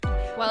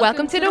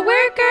Welcome to the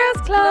Weird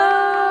Girls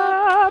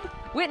Club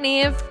with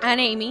Niamh and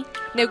Amy.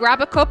 Now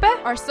grab a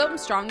cuppa Or something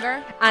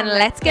stronger. and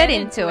let's get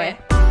into it.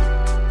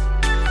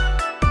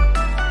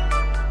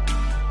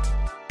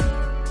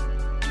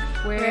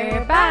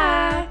 We're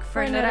back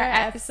for another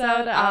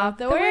episode of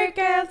the Weird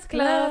Girls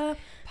Club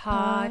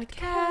podcast.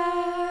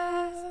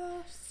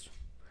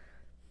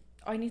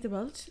 I need the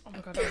belch. Oh my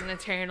god, that was an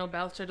eternal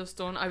belch I just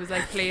done. I was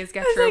like, please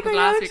get I was through like, because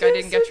I last week I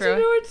didn't get through it.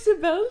 It's a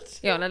belch.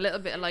 Yeah, and a little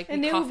bit of like A the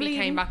new coffee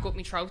bleeding. came back up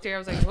my throat there. I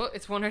was like, what?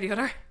 It's one or the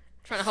other.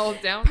 Trying to hold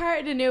it down.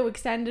 Part of the new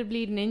extended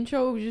bleeding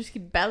intro, we just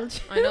keep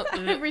belch. I know.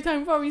 every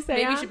time before we say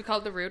Maybe it. it should be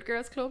called the Rude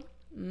Girls Club.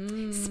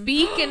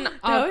 Speaking That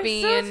of was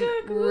being such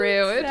a good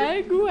rude,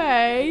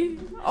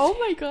 segue. Oh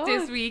my god.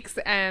 this week's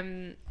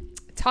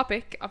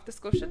topic of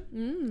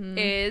discussion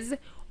is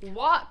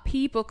what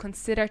people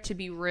consider to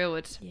be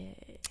rude.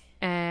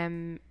 Yeah.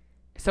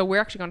 So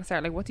we're actually going to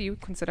start. Like, what do you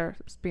consider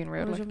as being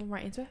rude? We're Like, jumping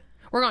right into it.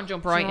 we're going to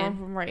jump right in.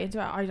 Jumping right into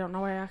it. I don't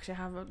know. I actually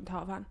haven't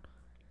thought of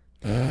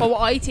that. But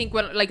what I think,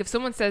 when like if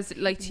someone says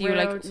like to you,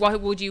 like, Rude.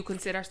 what would you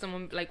consider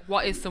someone like?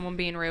 What is someone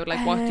being rude?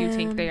 Like, what do you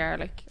think they are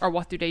like, or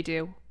what do they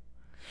do?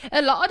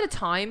 A lot of the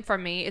time, for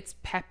me, it's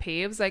pet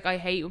peeves. Like, I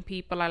hate when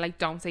people are like,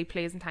 don't say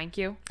please and thank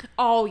you.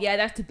 Oh yeah,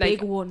 that's a Like,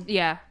 big one.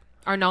 Yeah.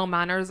 Or no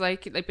manners,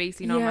 like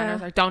basically no Yeah.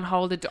 manners. Or don't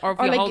hold the door. Or if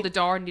Or you like- hold the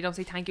door and you don't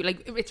say thank you,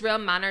 like it's real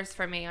manners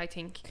for me. I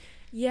think.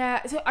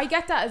 Yeah, so I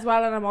get that as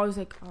well, and I'm always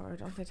like, oh, I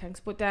don't say thanks.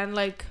 But then,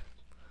 like,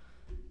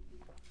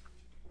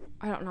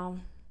 I don't know.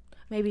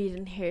 Maybe you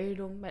didn't hear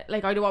them.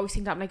 Like, I do always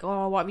think that, I'm like,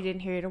 oh, what if you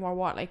didn't hear them, or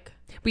what, like.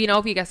 But you know,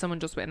 if you get someone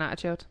just with an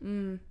attitude,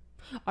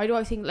 I do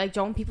always think, like,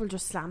 don't people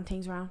just slam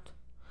things around?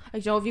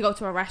 Like, you know, if you go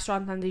to a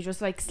restaurant and they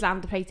just, like,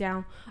 slam the plate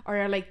down, or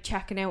you're, like,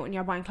 checking out and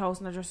you're buying clothes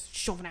and they're just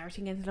shoving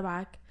everything into the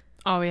bag.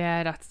 oh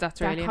yeah, that's That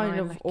really kind annoying.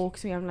 of Like,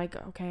 irks me. I'm like,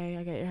 okay,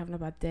 I get you're having a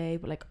bad day,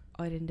 but, like,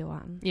 I didn't do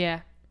it.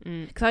 yeah.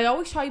 Because I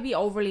always try to be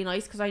overly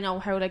nice because I know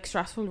how, like,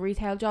 stressful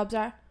retail jobs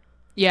are.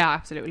 Yeah,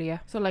 absolutely, yeah.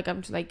 So, like,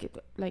 I'm just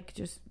like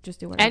just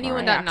do whatever.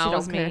 Anyone I that actually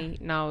knows don't care. me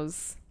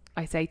knows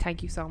I say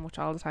thank you so much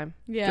all the time.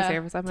 Yeah. Just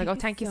every time I'm like, oh,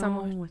 thank you so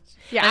much.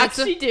 Yeah, And I it's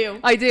actually do.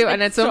 I do, Like,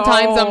 and then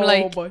sometimes I'm so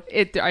like,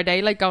 much. are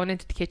they like going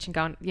into the kitchen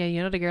going, yeah,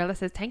 you know the girl that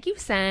says thank you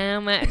so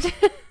much.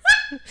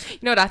 You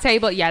know that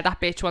table? Yeah, that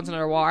bitch wants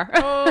another war.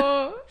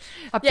 Oh.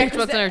 That Yeah, bitch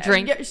wants another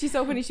drink. Yeah, she's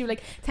so funny. She was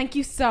like, thank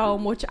you so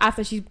much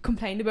after she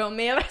complained about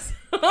meals.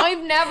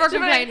 I've never She'd be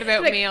complained like-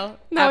 about like, meal.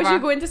 No, ever.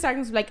 she'd go into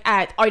seconds and be like,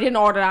 I didn't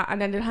order that.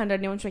 And then they'll hand her a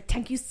new one. She's like,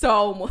 thank you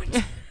so much.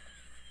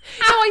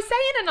 No, I say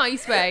it in a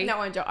nice way. No,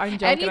 I'm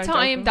joking.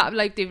 Anytime that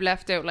like they've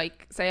left out,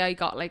 like say I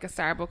got like a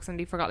Starbucks and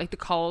they forgot like the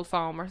cold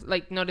foam or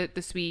like no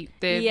the sweet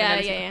the Yeah,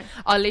 vanilla yeah,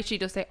 stuff, I'll literally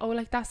just say, oh,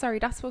 like that's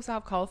supposed to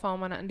have cold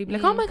foam on it, and they'd be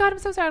like, oh my god, I'm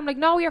so sorry. I'm like,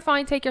 no, you're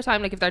fine, take your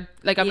time. Like if they're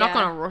like, I'm not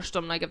Yeah. gonna rush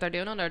them. Like if they're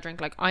doing another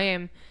drink, like I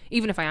am,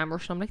 even if I am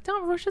rushing, I'm like,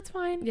 don't rush, it's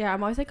fine. Yeah,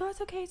 I'm always like, oh, it's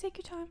okay, take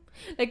your time.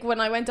 Like when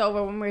I went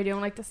over when we were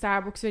doing like the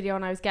Starbucks video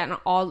and I was getting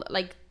all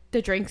like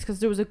the drinks because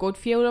there was a good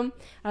few of them.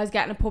 I was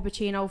getting a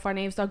puppuccino for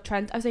Name's dog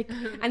Trent. I was like,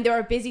 and they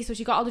were busy, so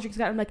she got all the drinks.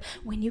 I'm like,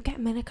 when you get a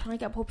minute, can I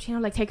get a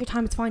puppuccino? Like, take your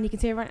time, it's fine, you can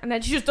save it. And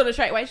then she just done it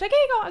straight away. She's like, here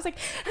you go. I was like,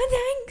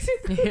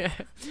 thanks.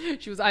 Yeah,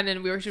 she was, and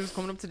then she was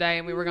coming up today,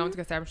 and we were going to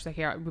get Starbucks. She's like,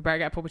 here, we better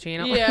get a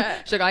puppuccino.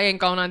 Yeah. She's like, I ain't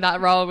going on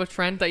that roll with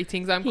Trent that he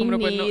thinks I'm coming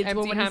up with no He needs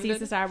one when he sees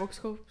empty-handed. the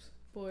Starbucks cups.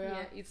 But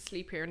Yeah, he'd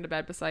sleep here in the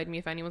bed beside me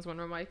if anyone's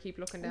wondering why I keep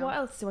looking down. What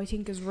else do I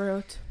think is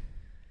rude?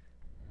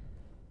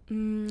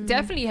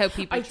 Definitely how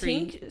people I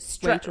treat think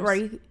waitress.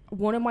 right.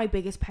 One of my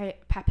biggest pet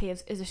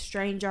peeves is a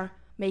stranger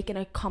making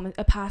a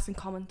passing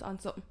comment on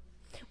something,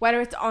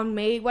 whether it's on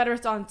me, whether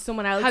it's on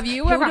someone else. Have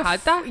you Who ever the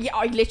had that? Yeah,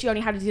 I literally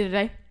only had it the other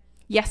day.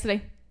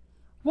 Yesterday.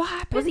 What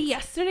happened? Was it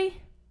yesterday?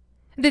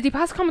 Did he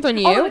pass comment on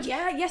you? Oh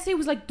yeah, yesterday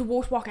was like the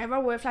worst walk ever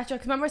with Fletcher.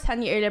 Because remember I was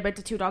telling you earlier about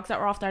the two dogs that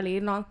were off their lead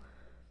and all.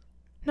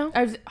 No.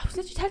 I was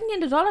literally telling you in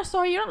the dollar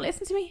store. You don't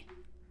listen to me.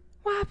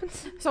 What happened?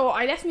 So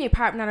I left my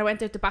apartment and I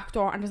went out the back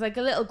door and there's like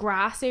a little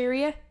grass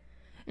area.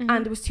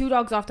 And there was two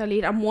dogs off their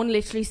lead and one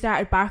literally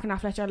started barking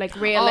at Fletcher like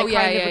real kind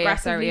of aggressively.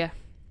 Sorry, yeah.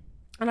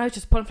 And I was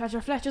just pulling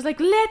Fletcher's like,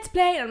 let's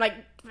play. And I'm like,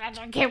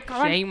 Fletcher, keep She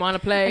going. ain't want to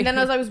play. And then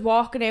as I was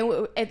walking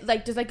out, it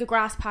like there's like a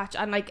grass patch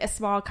and like a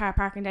small car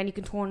park, and then you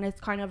can turn. It's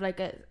kind of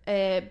like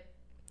a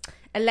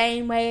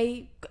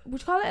laneway.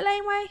 Would you call it a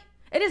laneway?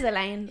 It is a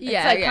lane. Yeah,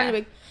 it's like yeah. kind of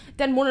big.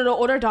 Then one of the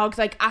other dogs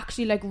like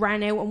actually like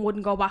ran out and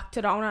wouldn't go back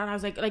to the owner. And I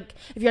was like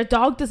if your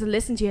dog doesn't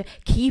listen to you,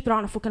 keep it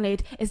on a fucking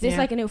lead. Is this Yeah.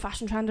 like a new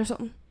fashion trend or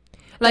something?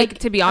 like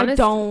to be honest,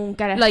 I don't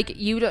get it. like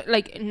you don't,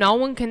 like no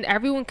one can,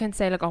 everyone can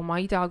say like, oh,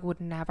 my dog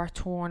would never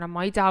turn, and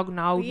my dog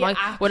Yeah,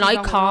 when actually I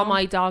don't call know.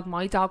 my dog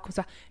comes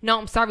back. No,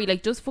 I'm sorry,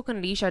 like just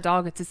fucking leash your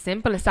dog. It's as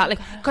simple as that. Like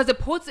because it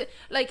puts it,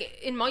 like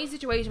in my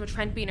situation with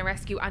Trent being a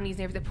rescue and he's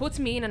never, it puts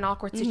me in an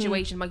awkward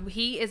situation. Like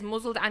he is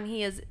muzzled and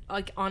he is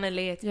like on a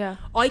lead. Yeah.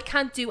 I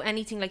can't do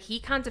anything. Like he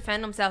can't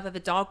defend himself if a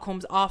dog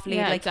comes off lead.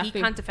 Yeah, like exactly.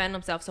 he can't defend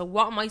himself. So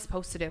what am I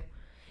supposed to do?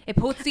 It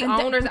puts the And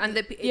owners and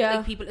the yeah.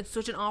 like, people in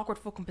such an awkward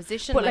fucking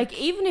position. But like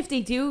even if they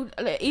do,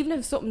 like, even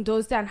if something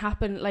does then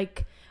happen,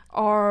 like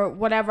or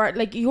whatever,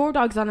 like your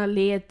dog's on a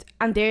lead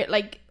and they're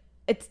like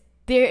it's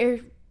their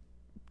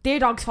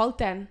dog's fault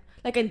then.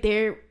 like and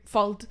their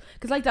fault,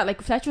 because like that,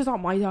 like Fletcher's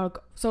not my dog,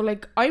 so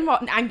like I'm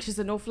not anxious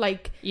enough,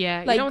 like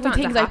yeah, like you don't with want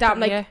that things to like that,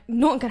 happen, I'm like yeah.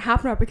 nothing can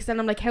happen to her, because then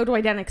I'm like, how do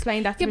I then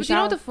explain that to Yeah, but you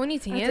know Michelle? the funny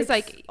thing And is, it's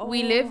like,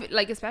 we oh. live,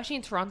 like, especially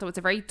in Toronto, it's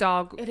a very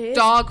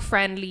dog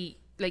friendly,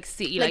 like,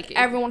 city. Like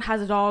everyone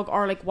has a dog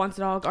or like wants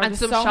a dog, or and there's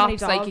some so many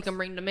shops, like, dogs. you can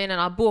bring them in and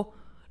all, but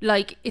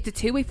like, it's a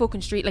two-way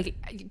fucking street. Like,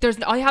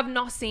 I have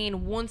not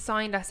seen one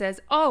sign that says,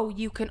 oh,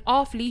 you can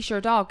off-leash your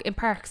dog in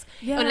parks,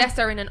 unless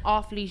they're in an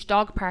off-leash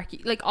dog park.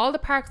 Like, all the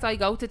parks I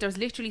go to, there's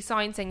literally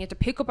signs saying you have to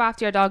pick up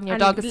after your dog, and your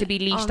dog is to be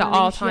leashed at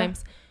all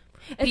times.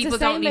 It's People the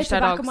same don't like leash the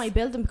their back dogs. of my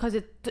building, because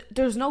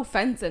there's no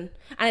fencing,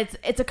 and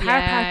it's a car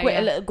Yeah, park with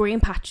yeah. a little green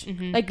patch.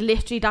 Like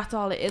literally, that's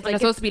all it is. And Like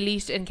it's supposed to be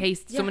leashed in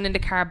case Yeah. someone in the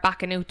car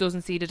backing out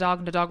doesn't see the dog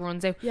and the dog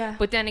runs out. Yeah.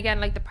 But then again,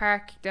 like the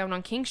park down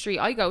on King Street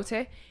I go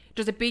to,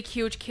 there's a big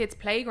huge kids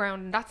playground,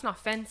 and that's not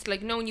fenced.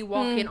 Like, no, when you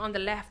walk in on the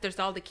left, there's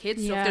all the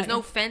kids stuff. Yeah. There's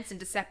no fencing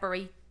to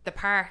separate the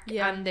park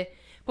Yeah. and the.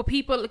 But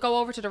people go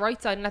over to the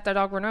right side and let their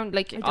dog run around,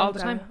 like, all the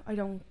time. I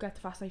don't get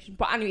the fascination.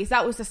 But anyways,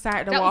 that was the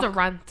start of the That walk. was a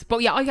rant.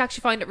 But yeah, I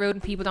actually find it rude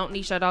when people don't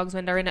leash their dogs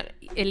when they're in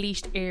a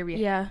leashed area.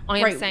 Yeah, I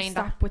am right, saying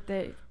stop that. with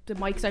the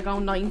mics are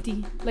going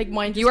 90. Like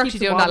mine. You were just actually keeps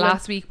doing that wobbling.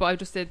 last week, but I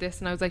just did this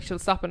and I was like, she'll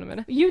stop in a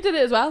minute. You did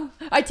it as well.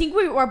 I think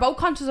we were both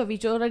conscious of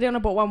each other. I don't know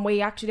about when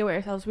we actually do it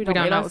ourselves. We don't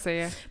know, realise. so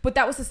yeah. But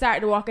that was the start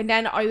of the walk, and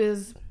then I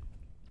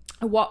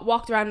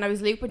walked around and I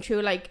was looping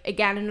through, like,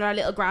 again in our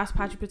little grass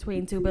patch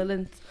between two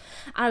buildings,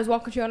 and I was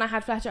walking through and I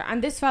had Fletcher,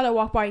 and this fella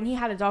walked by and he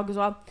had a dog as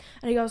well,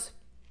 and he goes,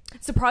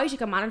 surprised you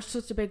can manage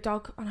such a big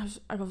dog. And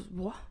I goes,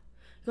 what?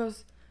 He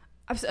goes,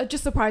 I'm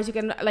just surprised you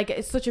can, like,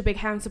 it's such a big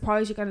hound,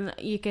 surprised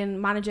you can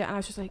manage it. And I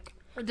was just like,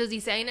 Does he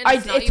say it?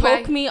 it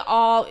took me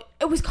all,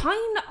 it was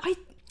kind of,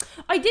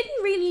 I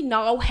didn't really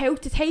know how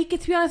to take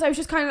it, to be honest. I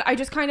just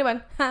kind of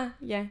went, huh,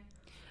 yeah.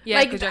 Yeah,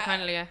 Like, because you're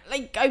kind of, yeah.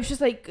 Like, I was just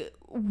like,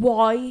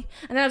 why? And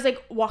then I was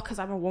like, what? Because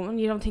I'm a woman,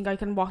 you don't think I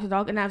can walk the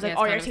dog? And then I was like, Yeah, it's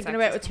oh, kind you're of thinking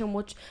about it sexist. too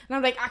much. And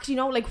I'm like, actually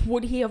no, like,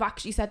 would he have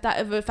actually said that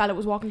if a fella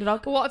was walking the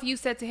dog? But what if you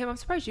said to him, I'm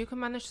surprised you can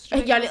manage to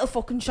Like, your little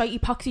fucking shitey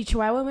poxy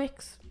chihuahua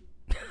mix.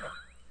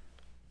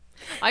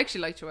 I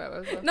actually like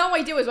Chihuahua as well. No,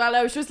 I do as well.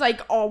 I was just like,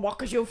 oh, what?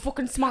 Because you're a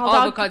fucking small Oh,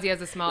 dog. because he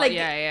has a small, Like,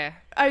 yeah.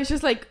 I was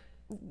just like,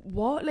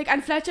 what? Like,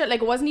 and Fletcher,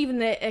 like, it wasn't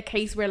even a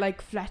case where,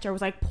 like, Fletcher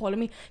was, like, pulling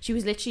me. She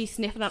was literally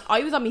sniffing on. I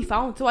was on my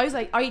phone, so I was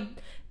like, I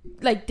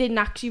didn't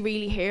actually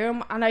really hear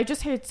him, and I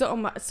just heard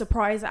something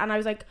surprise, and I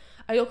was like,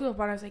 I looked up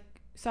and I was like,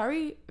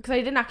 sorry, because I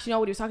didn't actually know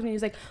what he was talking to me. He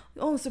was like,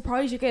 oh,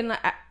 surprised you can,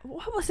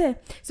 what was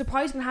it?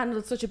 Surprised you can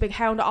handle such a big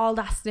hound, all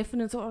that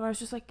sniffing and stuff. And I was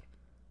just like,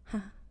 huh,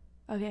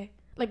 okay.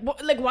 Like, what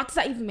does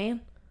that even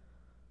mean?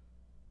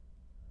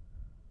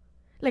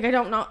 Like, I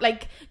don't know,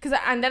 like, because,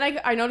 and then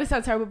I know this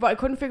sounds terrible, but I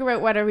couldn't figure out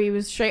whether he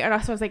was straight or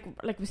not. So I was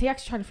like, was he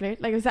actually trying to flirt?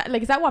 Like, is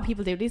that what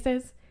people do these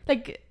days?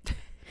 Like,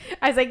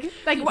 I was like,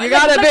 what, You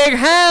got a big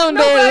hound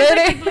no, over but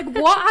I was there. like,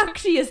 what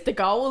actually is the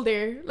goal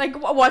there? Like,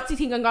 what's he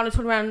think I'm gonna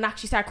turn around and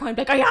actually start crying?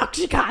 Like, I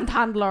actually can't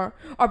handle her,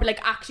 or be like,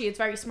 actually, it's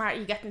very smart.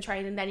 You get in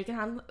train and then you can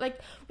handle.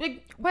 Like,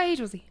 What age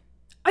was he?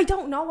 I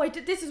don't know.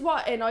 This is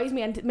what annoys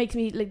me and makes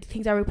me like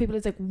think that people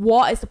is like,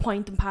 what is the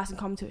point in passing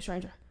comment to a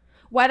stranger?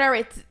 Whether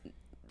it's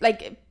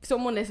like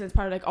someone listens,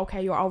 probably like,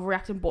 okay, you're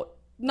overreacting, but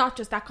not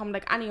just that comment,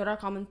 like any other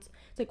comments.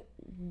 It's like,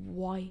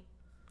 why?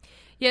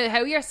 Yeah,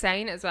 how you're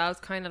saying it as well is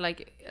kind of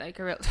like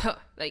a real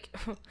like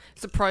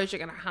surprised you're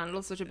gonna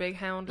handle such a big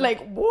hound.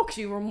 Like, walks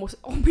you must.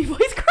 Oh, my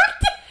voice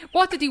cracked.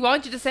 What did he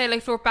want you to say?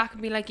 Like, float back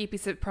and be like, you'd be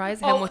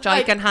surprised how Oh, much I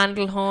like- can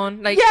handle,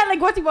 hon. Like, Yeah,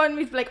 like what do you want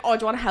me to be like? Oh,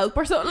 do you want to help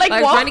or something? Like,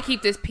 I'm what? trying to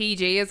keep this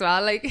PG as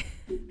well. Like,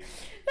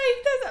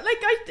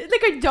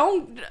 I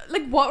don't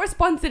like what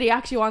response did he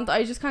actually want?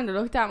 I just kind of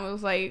looked at him and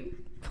was like,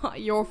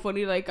 you're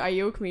funny, like, are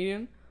you a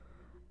comedian?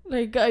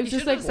 Like, I was you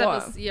just should like, have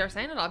what? said this, you're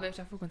saying a lot about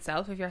your fucking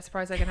self if you're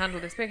surprised I can handle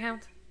this big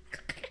hound.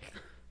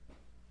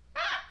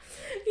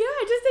 Yeah,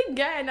 I just didn't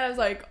get it, and I was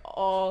like,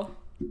 oh,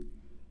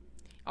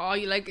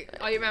 You like,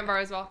 I remember I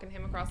was walking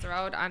him across the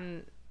road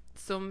and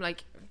I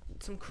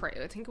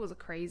think it was a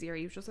crazy, or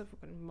he was just a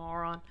fucking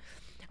moron,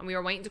 and we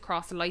were waiting to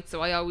cross the light,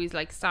 so I always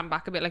like stand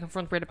back a bit, like in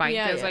front where the bank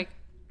is, like,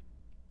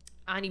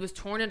 and he was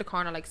turning the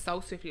corner like so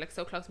swiftly, like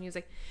so close to me. He was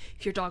like,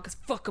 if your dog is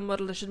fucking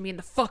muddled, it shouldn't be in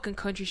the fucking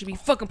country, it should be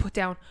fucking put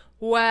down.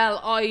 Well,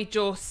 I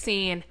just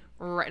seen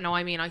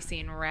I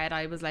seen red.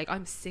 I was like,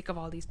 I'm sick of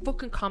all these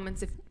fucking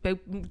comments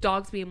about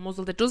dogs being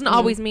muzzled. It doesn't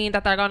always mean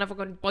that they're gonna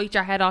fucking bite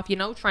your head off, you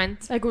know,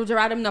 Trent. like, would you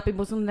rather him not be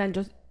Muslim than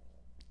just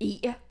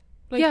eat you?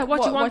 Like, Yeah,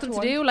 what you want them to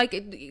do?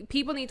 Like,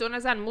 people need to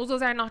understand,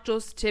 muzzles are not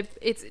just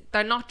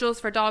they're not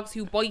just for dogs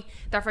who bite.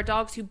 They're for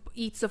dogs who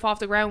eat stuff off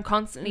the ground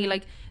constantly.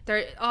 Like,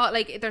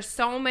 there's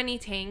so many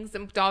things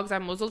that dogs are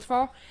muzzled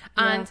for,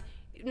 and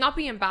not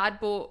being bad,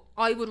 but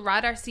I would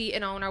rather see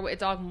an owner with a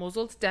dog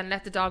muzzled than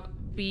let the dog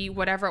be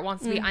whatever it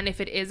wants to be. And if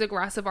it is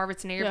aggressive or if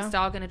it's a nervous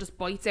dog and it just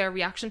bites their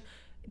reaction,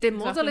 the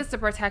muzzle is to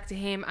protect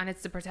him and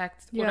it's to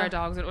protect other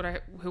dogs and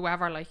other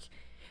whoever, like.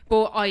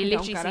 But I don't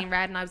literally get seen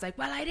red and I was like,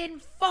 well, I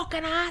didn't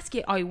fucking ask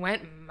you. I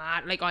went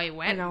mad. Like, I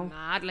went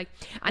mad. Like,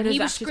 and It he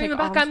does was actually screaming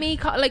take back at me,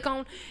 like,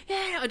 going,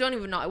 yeah, I don't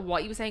even know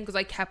what he was saying because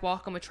I kept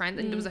walking with Trent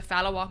and there was a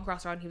fella walking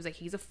across the road and he was like,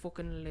 he's a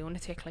fucking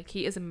lunatic. Like,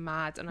 he is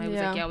mad. And I was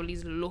like, yeah, well,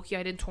 he's lucky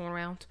I didn't turn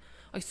around.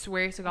 I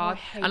swear to God.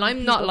 And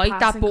I'm not like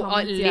that, but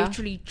I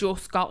literally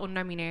just got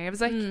under my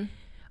nerves. Like,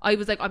 I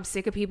was like, I'm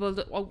sick of people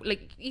that,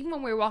 like, even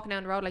when we were walking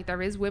down the road, like,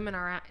 there is women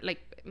are like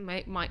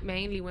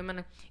mainly women,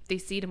 if they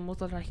see the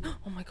muzzle, they're like,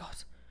 oh my God.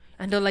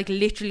 And they'll like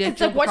literally like,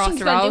 jump what across he's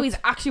the gonna road. do, he's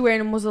actually wearing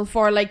a muzzle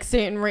for like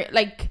certain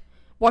like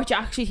what you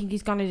actually think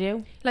he's gonna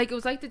do. Like, it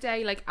was like the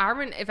day, like,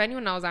 Aaron, if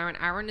anyone knows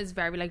Aaron is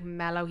very like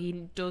mellow. He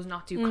does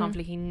not do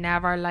conflict. He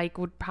never like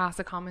would pass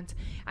a comment.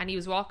 And he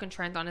was walking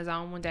Trent on his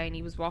own one day and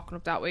he was walking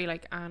up that way,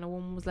 like, and a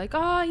woman was like,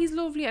 oh, he's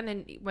lovely. And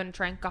then when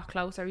Trent got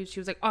closer,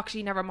 she was like,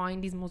 actually, never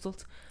mind, he's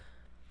muzzled.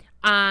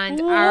 And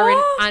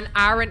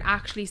Aaron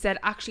actually said,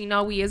 actually,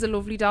 no, he is a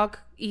lovely dog.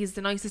 He's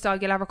the nicest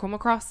dog you'll ever come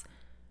across.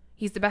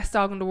 He's the best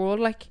dog in the world.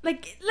 Like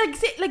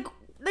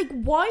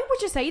why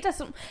would you say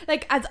that?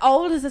 Like, as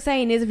old as the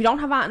saying is, if you don't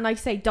have anything nice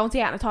to say, don't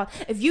say anything at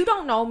all. If you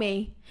don't know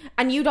me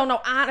and you don't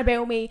know anything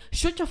about me,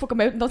 shut your fucking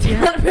mouth and don't say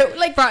anything about,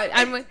 like,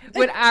 and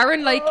when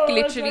Aaron, like,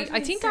 literally, I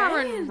think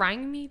Aaron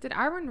rang me. Did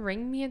Aaron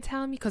ring me and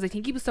tell me? Because I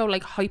think he was so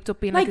like hyped up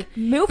being like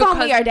move on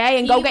with your day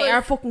and go get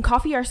your fucking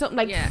coffee or something.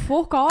 Like,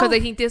 fuck off. Because I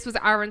think this was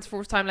Aaron's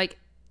first time like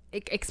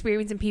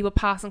experiencing people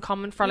passing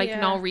comment for like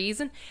no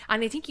reason.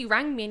 And I think he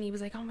rang me and he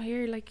was like, I'm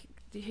here, like,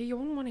 you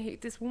wouldn't want to hear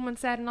this woman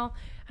said and all.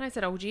 And I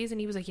said, oh geez. And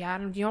he was like, yeah.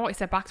 And you know what I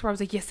said back to her? I was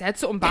like, you said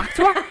something back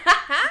to her.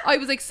 I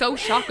was like so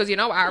shocked because, you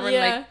know, Aaron,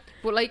 like,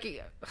 but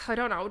like, I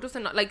don't know,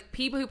 doesn't, like,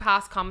 people who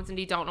pass comments and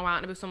they don't know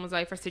anything about someone's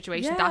life or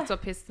situation, that's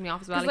what pisses me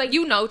off as well. Like,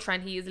 you know,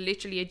 Trent, he is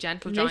literally a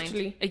gentle giant.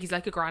 Like, he's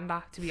like a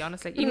granddad, to be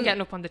honest. Like, even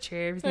getting up on the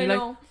chair, he's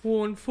like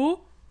 1 foot,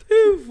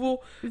 2 foot.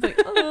 He's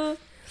like,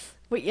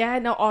 But yeah,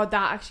 no,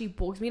 that actually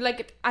bugs me.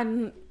 Like,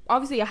 and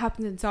obviously it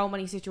happens in so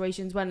many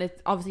situations when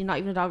it's obviously not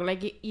even a dog.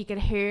 Like, you can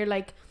hear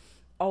like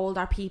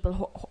older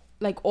people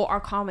like utter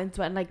comments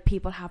when like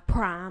people have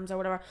prams or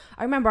whatever.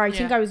 I remember I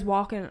think I was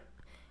walking,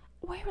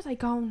 where was I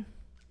going?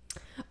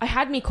 I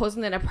had me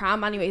cousin in a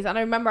pram anyways, and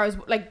I remember I was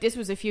like, this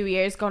was a few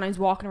years ago, and I was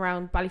walking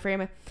around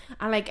Ballyfermot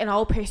and like an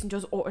old person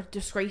just uttered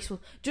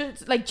disgraceful,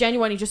 just like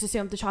genuinely just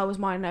assumed the child was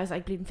mine, and I was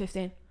like bleeding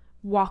 15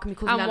 walking me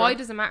cousin. And why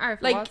does it matter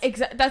if like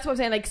that's what I'm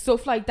saying, like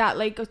stuff like that.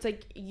 Like, it's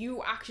like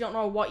you actually don't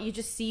know what, you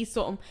just see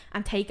something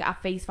and take it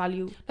at face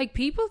value. Like,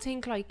 people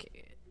think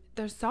like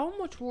there's so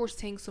much worse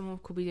things someone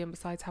could be doing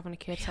besides having a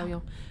kid so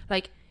young.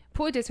 Like,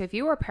 put it this way, if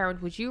you were a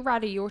parent, would you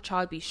rather your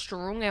child be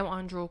strung out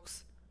on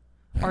drugs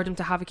or them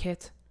to have a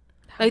kid?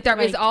 Like, there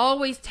is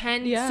always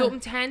 10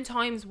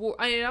 times worse.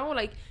 I know,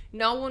 like,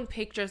 no one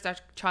pictures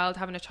that child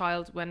having a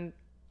child when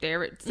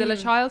they're still a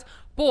child,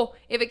 but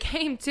if it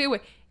came to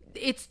it,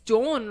 it's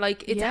done.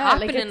 Like, it's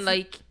happening.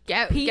 Like,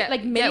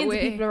 millions of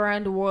people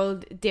around the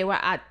world do it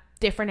at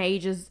different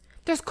ages.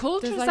 There's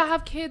cultures that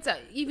have kids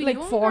at even like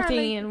younger, 14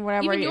 like, and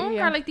whatever, even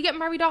younger. Like, they get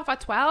married off at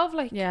 12.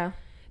 Like,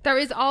 there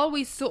is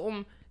always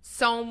something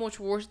so much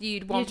worse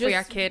you'd want for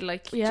your kid.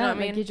 Like, do you know what I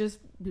mean? You just,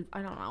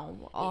 I don't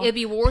know. It'd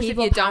be worse if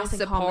you don't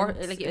support,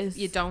 like, if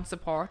you don't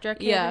support your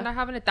kid and they're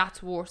having it.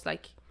 That's worse.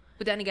 Like,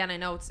 but then again, I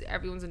know it's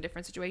everyone's in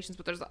different situations,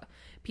 but there's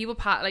people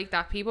like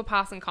that. People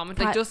passing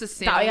comments, like, just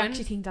assuming. I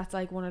actually think that's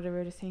like one of the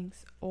weirdest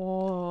things.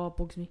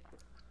 Bugs me.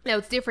 Now,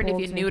 it's different if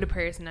you knew the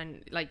person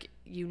and like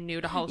you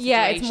knew the whole situation.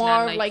 Yeah, it's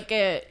more and, like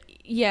a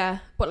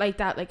but like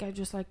that, like, I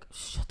just like,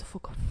 shut the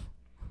fuck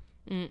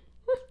up.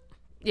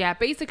 Yeah,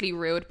 basically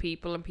rude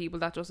people and people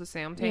that just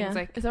assume things.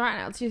 Like, is there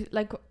anything else you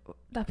like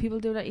that people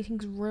do that you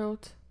think is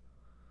rude?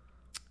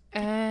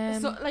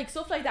 So, like,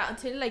 stuff like that,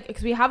 until like,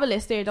 because we have a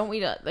list there, don't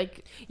we? That,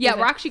 like,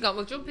 we're actually going.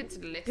 We'll jump into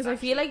the list because I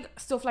feel like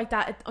stuff like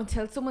that,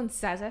 until someone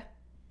says it,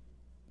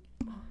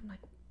 like,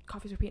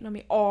 coffee's repeating on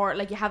me, or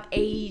like you have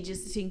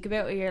ages to think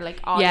about it. You're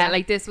like,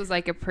 like, this was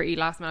like a pretty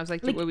last minute. I was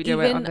like, will we do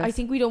it on this? I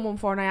think we done one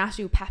before, and I asked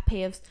you pet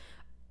peeves,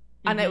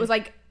 and it was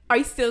like,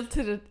 I still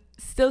to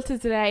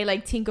today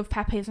like think of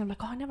pet peeves, and I'm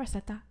like, I never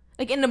said that.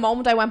 Like, in the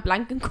moment I went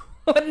blank and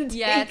couldn't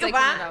think it's like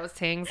one of those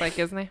things, like,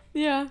 isn't it?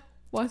 Yeah.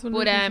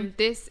 But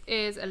this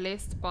is a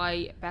list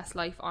by Best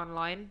Life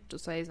Online,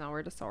 just so you know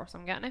where the source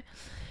I'm getting it.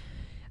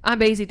 And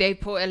basically they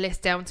put a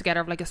list down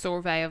together of like a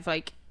survey of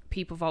like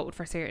people voted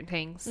for certain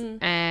things.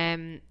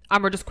 And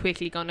we're just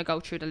quickly going to go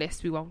through the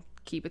list. We won't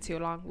keep it too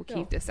long. We'll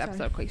keep this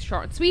episode quite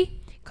short and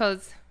sweet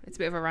because it's a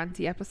bit of a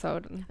ranty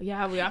episode. And we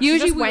actually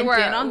usually just went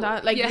in on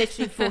that, like,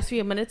 literally first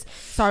few minutes.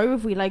 Sorry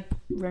if we like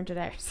ruined it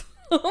out.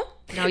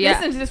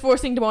 Listen to this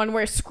first thing tomorrow and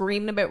we're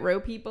screaming about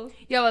rude people.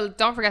 Well,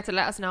 don't forget to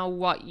let us know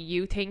what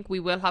you think.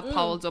 We will have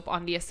polls up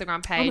on the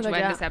Instagram page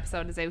when this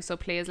episode is out, so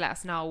please let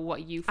us know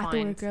what you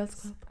find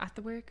at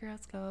the Weird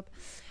Girls Club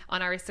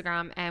on our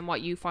Instagram, and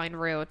what you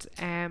find rude,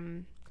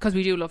 because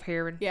we do love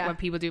hearing when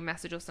people do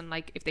message us, and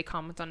like if they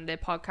comment on the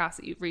podcast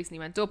that you recently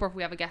went up, or if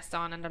we have a guest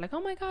on and they're like,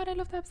 oh my god, I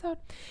love the episode.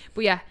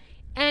 But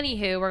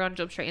Anywho, we're gonna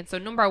jump straight in. So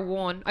number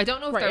 1, I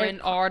don't know if they're in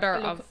order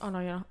of. Oh no,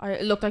 yeah.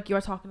 It looked like you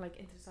were talking like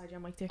into the side of your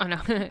mic too. Oh no.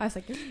 I was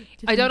like,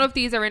 I don't know if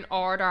these are in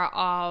order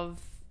of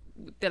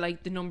the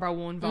number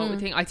 1 vote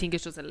thing. I think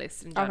it's just a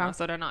list in general,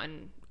 so they're not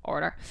in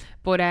order.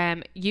 But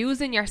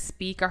using your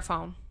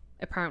speakerphone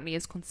apparently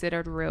is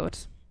considered rude.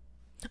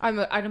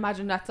 I'd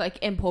imagine that's like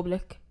in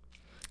public.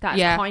 That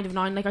is kind of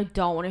annoying. Like, I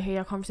don't want to hear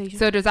your conversation.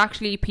 So there's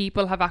actually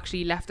people have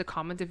actually left a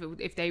comment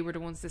if they were the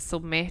ones to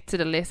submit to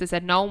the list. They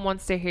said no one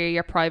wants to hear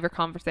your private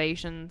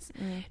conversations.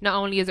 Not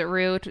only is it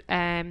rude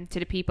to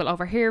the people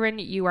overhearing,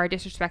 you are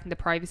disrespecting the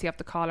privacy of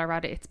the caller,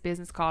 rather it's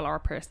business call or a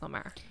personal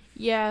matter.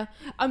 Yeah,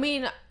 I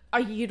mean,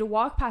 you'd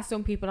walk past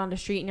some people on the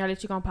street and you're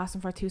literally going past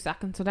them for 2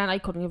 seconds. So then I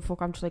couldn't give a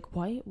fuck. I'm just like,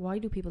 why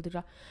do people do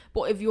that?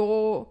 But if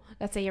you're,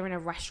 let's say you're in a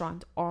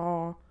restaurant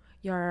or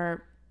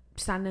you're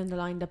standing in the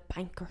line at the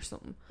bank or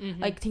something,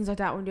 like things like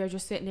that, when they're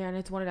just sitting there and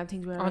it's one of them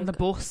things where on the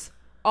bus.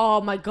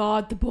 Oh my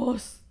god, the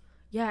bus.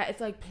 Yeah,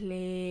 it's like,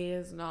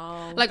 please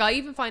no. Like, I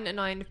even find it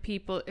annoying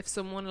if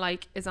someone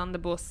like is on the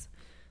bus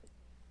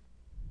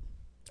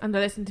and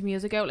they're listening to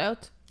music out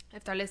loud.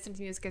 If they're listening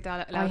to music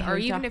out loud, or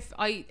even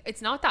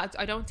it's not that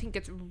I don't think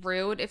it's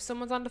rude if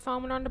someone's on the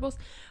phone when they're on the bus.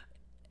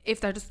 If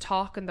they're just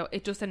talking though,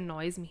 it just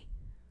annoys me.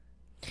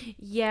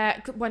 Yeah,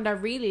 when they're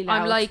really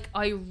loud. I'm like,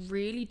 I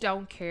really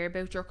don't care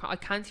about I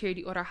can't hear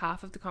the other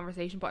half of the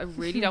conversation, but I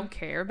really don't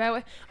care about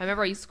it. I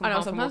remember I used to come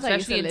home from work,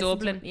 especially in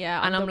Dublin,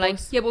 and I'm like,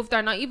 yeah, but if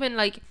they're not even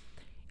like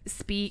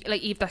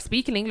if they're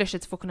speaking English,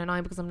 it's fucking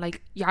annoying, because I'm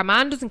like, your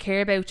man doesn't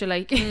care about you,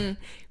 like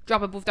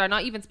drop it. But if they're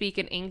not even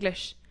speaking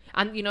English,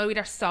 and you know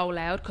they're so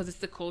loud because it's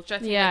the culture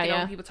thing, like, you know,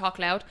 when people talk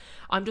loud,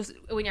 I'm just,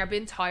 when you're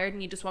being tired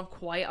and you just want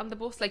quiet on the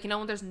bus, like, you know,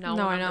 when there's no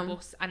one on the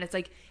bus and it's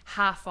like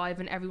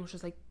 5:30 and everyone's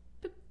just like,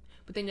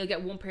 but then you'll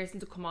get one person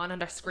to come on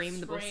and they're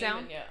screaming the bus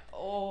down.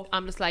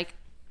 I'm just like,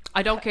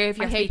 I don't care if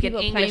you're speaking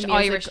English,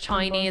 Irish,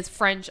 Chinese,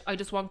 French, I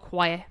just want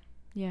quiet.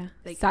 Yeah,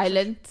 like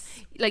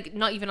silence. Like,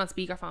 not even on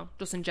speakerphone,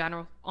 just in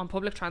general on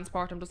public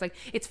transport. I'm just like,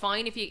 it's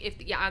fine if you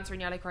answer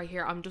and you're like, right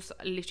here, I'm just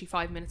literally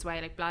 5 minutes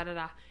away, like blah blah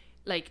blah,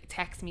 like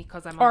text me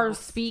because I'm on or the bus.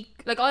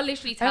 Speak. Like, I'll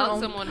literally tell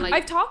someone, like,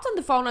 I've talked on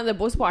the phone on the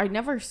bus, but I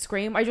never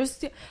scream. I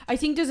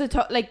think there's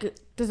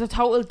a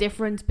total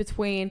difference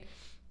between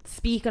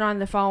speaking on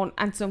the phone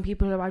and some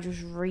people who are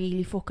just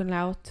really fucking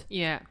loud.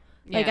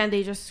 Like, and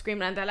they just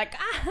scream and they're like,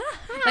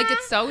 like,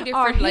 it's so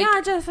different. Or, like, yeah,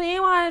 just say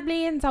what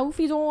bleeding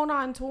Sophie's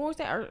on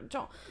Thursday, or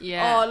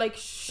like,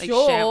 shut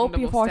up,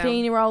 you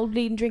 14-year-old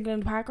bleeding drinking in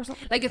the park or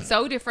something. Like, it's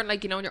so different.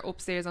 Like, you know, when you're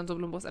upstairs on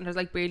Dublin bus and there's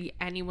like barely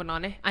anyone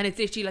on it, and it's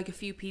literally like a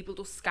few people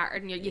just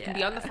scattered, and you can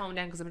be on the phone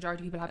then because the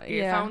majority of people have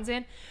earphones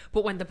in.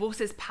 But when the bus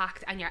is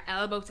packed and you're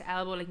elbow to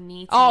elbow, like,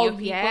 near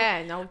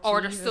people,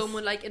 or there's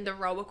someone like in the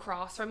row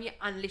across from you,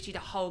 and literally the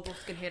whole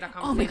bus can hear that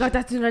conversation. Oh my god,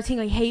 that's another thing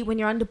I hate, when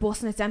you're on the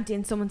bus and it's empty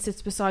and someone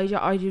sits beside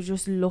you. I do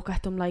just look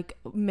at them like,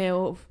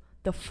 move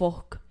the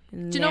fuck.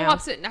 Do you know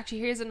what's it? Actually,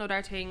 here's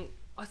another thing.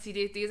 Oh, see,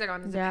 these are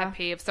going into pet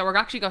peeves. So we're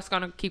actually just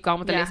going to keep going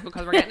with the list,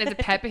 because we're getting into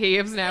pet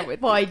peeves now.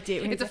 Well, I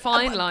do. It's a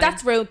fine line.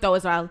 That's rude though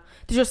as well,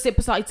 to just sit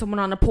beside someone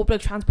on a public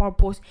transport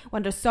bus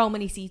when there's so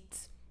many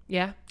seats.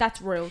 Yeah,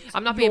 that's rude.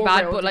 I'm not being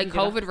bad, but like,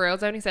 COVID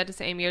rules, I only said the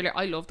same earlier,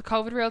 I love the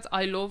COVID rules.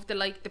 I love the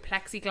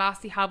plexiglass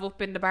they have up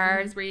in the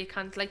bars where you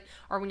can't, like,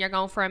 or when you're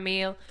going for a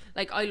meal,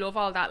 like, I love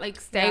all that. Like,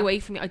 stay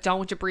away from me. I don't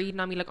want you breathing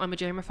on me. Like, I'm a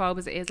germaphobe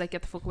as it is. Like,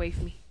 get the fuck away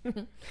from me.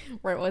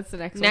 Right, what's the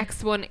next one?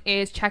 Next one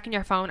is checking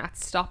your phone at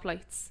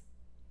stoplights.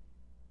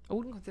 I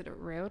wouldn't consider it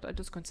rude, I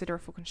just consider it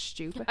fucking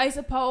stupid. I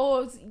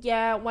suppose,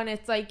 yeah, when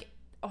it's like,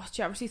 do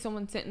you ever see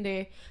someone sitting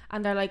there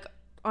and they're like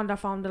on their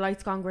phone, the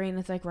light's gone green,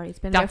 it's like, right, it's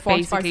been that's there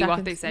 45 basically seconds.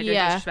 What they said. You're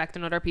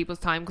disrespecting other people's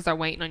time because they're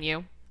waiting on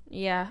you.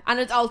 Yeah, and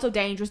it's also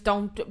dangerous.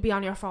 Don't be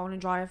on your phone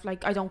and drive.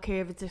 Like, I don't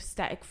care if it's a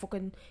static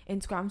fucking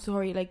Instagram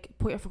story, like,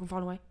 put your fucking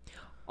phone away.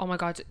 Oh my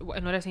god,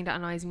 another thing that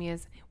annoys me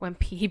is when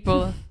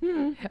people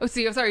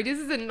sorry, this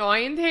is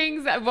annoying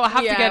things, but I have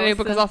to get it out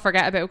because I'll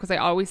forget about it, because I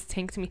always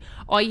think to me,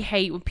 I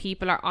hate when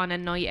people are on a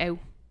night out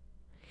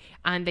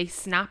and they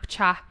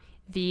Snapchat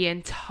the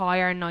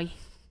entire night.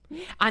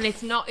 And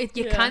it's not,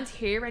 you can't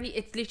hear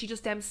it's literally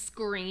just them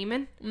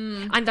screaming,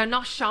 and they're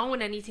not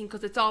showing anything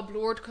because it's all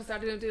blurred because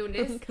they're doing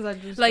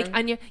this. Like,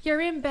 and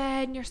you're in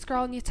bed and you're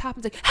scrolling, you tap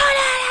and it's like,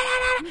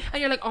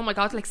 and you're like, oh my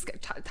god, like,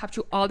 tap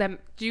through all them.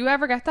 Do you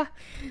ever get that?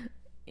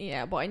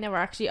 Yeah, but I never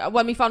actually,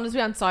 when my phone has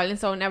been on silent,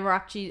 so I never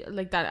actually,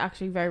 like, that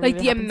actually very like,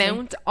 the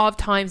amount of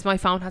times my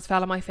phone has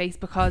fell on my face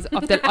because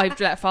of the I've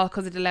let it fall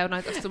because of the loud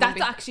noise of someone.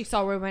 That's actually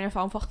so rude when your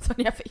phone falls on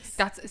your face.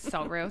 That's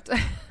so rude.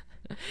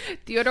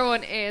 The other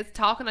one is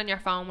talking on your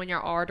phone when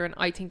you're ordering.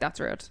 I think that's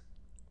rude.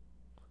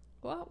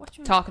 What do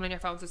you mean? Talking on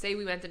your phone. So say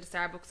we went into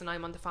Starbucks and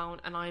I'm on the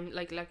phone and I'm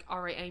like,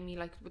 all right, Amy,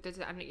 like, with this,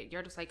 and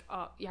you're just like,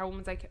 oh, your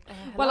woman's like,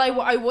 hello?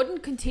 Well, I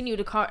wouldn't continue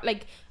the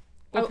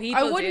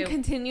I wouldn't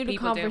continue the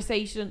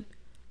conversation.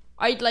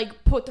 I'd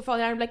like put the phone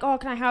down and be like, oh,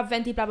 can I have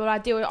venti, blah blah blah,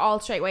 do it all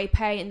straight away,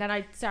 pay, and then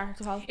I'd start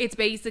the call. It's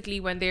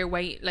basically when they're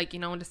like, you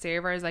know, when the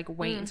server is like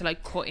waiting to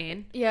like cut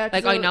in. Yeah,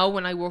 like, I know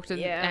when I worked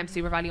in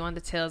Super Value on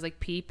the tills,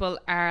 like, people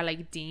are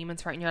like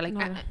demons for it, and you're like,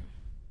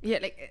 yeah,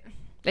 like,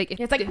 Like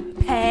It's like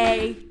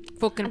pay.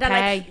 fucking And they're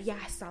pay. like,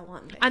 yes, I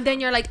want it. And then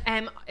you're like,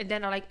 and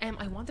then they're like,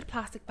 I wanted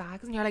plastic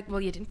bags, and you're like,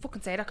 well, you didn't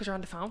fucking say that because you're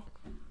on the phone.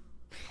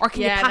 Or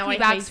can Yeah, you pack no, me I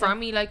bags hate for them.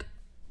 me? Like,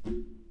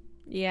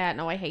 Yeah,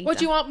 no, I hate what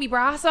do you want me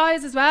bra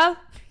size as well?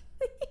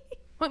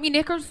 Want me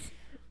knickers?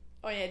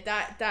 Oh yeah,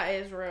 that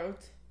is rude.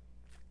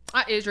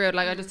 That is rude.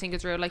 Like, I just think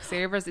it's rude. Like,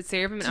 it's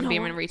serving you and know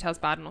being what? in retail's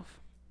bad enough.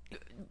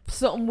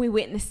 Something we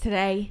witnessed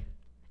today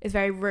is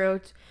very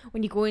rude.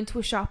 When you go into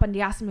a shop and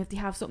they ask them if they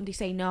have something, they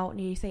say no, and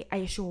you say, are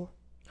you sure?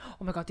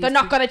 Oh my god, They're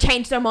not going to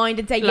change their mind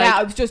and say, Like- yeah,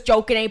 I was just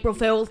joking, April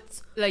Fools.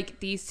 like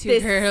these two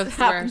This girls were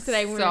happened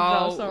today when we were in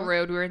so Walsall.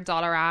 rude. We were in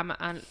Dollarama,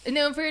 and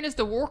now in fairness,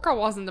 the worker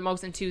wasn't the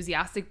most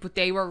enthusiastic, but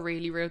they were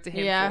really rude to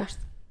him Yeah. first.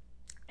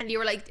 And you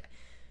were like,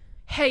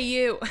 "Hey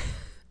you,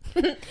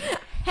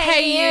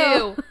 Hey,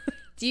 you.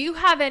 do you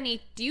have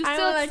any? Do you I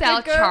still want sell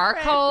your girlfriend."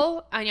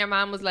 charcoal?" And your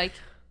mom was like,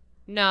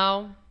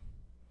 "No,"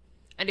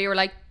 and they were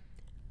like,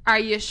 "Are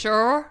you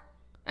sure?"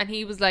 And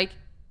he was like,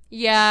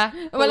 "Yeah."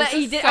 But Well, it was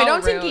he just did. so I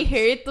don't think he rude.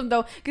 heard them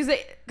though,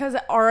 because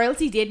or else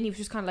he did, and he was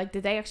just kind of like,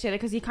 did they actually?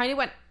 Because he kind of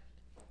went,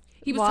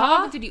 He was What?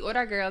 talking to the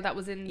other girl that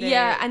was in the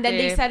yeah, and then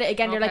they the said it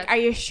again. They're like, moped. are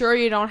you sure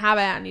you don't have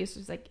it? And he was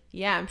just like,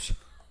 yeah, I'm sure.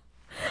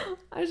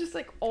 I was just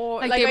like, oh,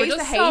 Like, like they I were used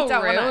to just hate so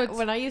that rude.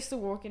 when I used to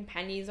work in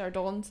Pennies or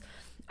Dunn's,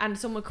 and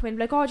someone would come in and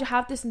be like, oh, do you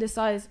have this in this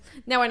size?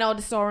 Now I know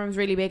the storeroom's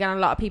really big, and a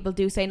lot of people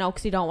do say no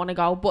because they don't want to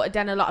go. But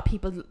then a lot of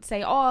people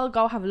say, oh, I'll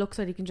go have a look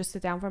so you can just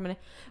sit down for a minute.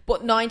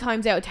 But 9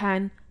 times out of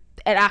 10,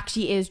 it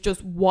actually is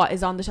just what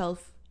is on the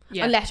shelf,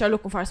 Yeah. unless you're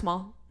looking for a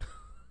small.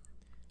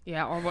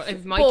 Yeah, or what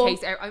in my But-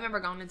 case, I remember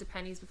going into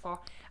Pennies before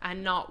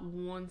and not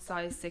one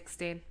size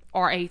 16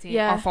 or 18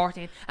 Yeah. or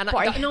 14. And But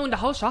I- no, in the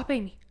whole shop,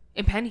 Amy,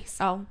 in Pennies.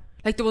 Oh,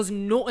 Like, there was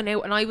nothing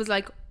out, and I was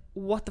like,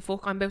 what the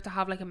fuck? I'm about to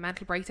have like a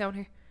mental breakdown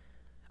here.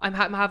 I'm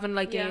having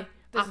like yeah. a.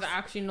 This is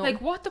actually not. Like,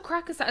 what the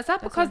crack is that? Is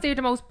that That's because it. they're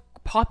the most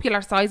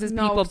popular sizes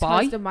no, people it's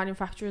buy? 'cause the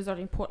manufacturers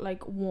only put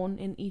like 1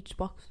 in each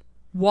box.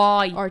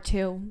 Why? Or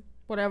 2,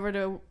 whatever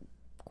the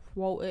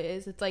quota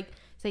is. It's like,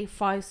 say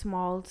 5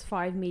 smalls,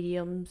 5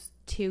 mediums,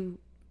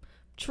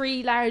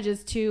 3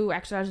 larges, 2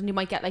 extra larges, and you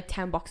might get like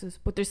 10 boxes,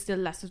 but there's still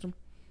less of them.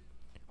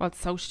 Well, it's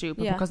so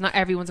stupid Yeah. because not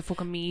everyone's a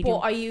fucking medium. But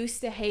I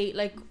used to hate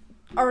like,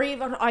 or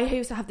even I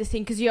used to have this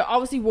thing because you're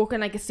obviously working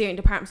like a certain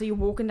department, so you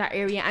work in that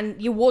area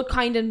and you would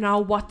kind of know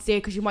what's there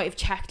because you might have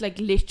checked like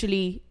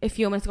literally a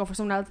few minutes ago for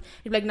someone else.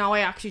 You'd be like, no,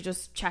 I actually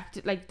just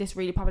checked like this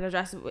really popular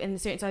dress in the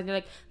certain size. They're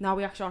like, no,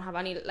 we actually don't have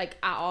any like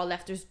at all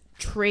left. There's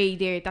 3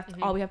 there. That's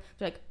all we have.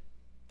 They're like,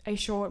 are you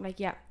sure? I'm like,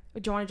 yeah.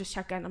 Do you want to just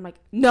check again? I'm like,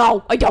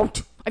 no, I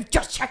don't. I've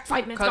just checked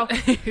 5 minutes ago.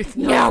 it's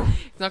No.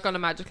 It's not going to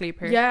magically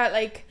appear. Yeah,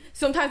 like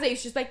sometimes I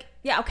used to just like,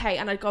 yeah, okay,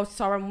 and I'd go to the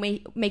store and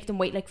make them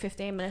wait like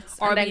 15 minutes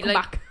Or and then it'd come be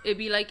like, back. it'd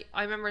be like,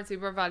 I remember in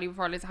Super Value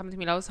before, this happened to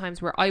me loads of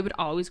times where I would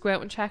always go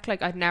out and check.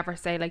 Like, I'd never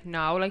say like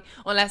no, like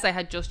unless I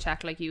had just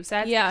checked, like you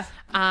said. Yeah,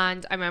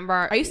 And I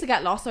remember I used to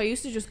get lost, so I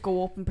used to just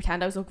go up and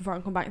pretend I was looking for it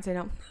and come back and say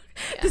no.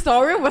 The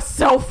storeroom was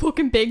so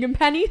fucking big in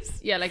Pennies.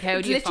 yeah, like how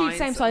It's do you literally find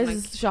the same size something,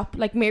 as the shop,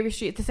 like Mary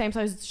Street. It's the same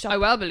size as the shop, I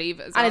well believe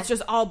it as and well. it's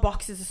just all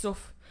boxes of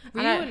stuff. Were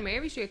And you I- in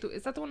Mary Street?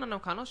 Is that the one on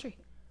O'Connell Street?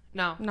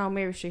 No, No,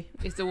 Mary Street.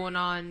 it's the one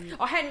on.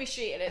 Oh, Henry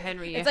Street. It is.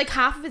 Henry, It's yeah. like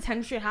half of it's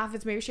Henry Street, half of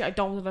it's Mary Street. I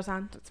don't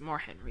understand. It's more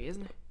Henry,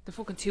 isn't it? The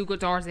fucking 2 good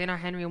doors in are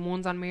Henry and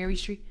one's on Mary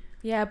Street.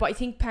 Yeah, but I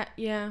think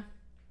yeah.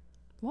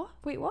 What?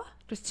 Wait, what?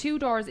 There's 2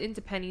 doors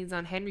into Pennies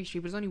on Henry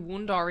Street, but there's only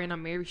 1 door in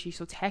on Mary Street,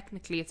 so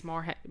technically it's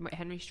more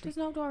Henry Street. There's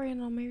no door in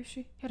on Mary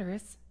Street. Yeah, there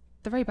is.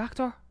 The very back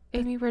door.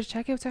 Amy, where the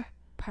checkouts are?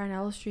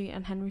 Parnell Street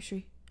and Henry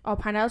Street. Oh,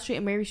 Parnell Street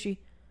and Mary Street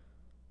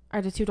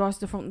are the 2 doors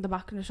to the front and the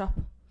back of the shop.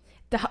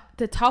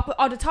 The top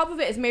of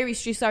it is Mary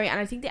Street, sorry, and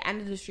I think the end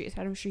of the street is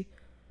Henry Street.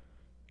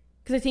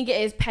 Because I think it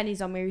is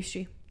Pennies on Mary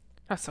Street.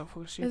 That's so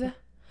full of shit. Is it?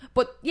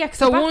 But yeah, cause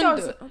So the back one,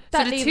 doors, so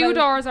that the leave 2 out-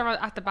 doors are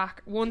at the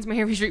back. One's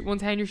Mary Street,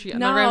 one's Henry Street,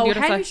 and they're around No, the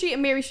other Henry side. Street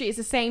and Mary Street is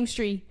the same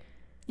street.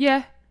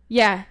 Yeah.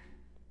 Yeah.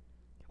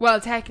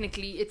 Well,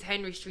 technically, it's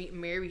Henry Street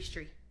and Mary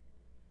Street,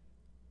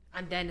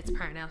 and then it's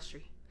Parnell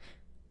Street.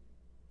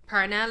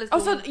 Parnell is. The Oh,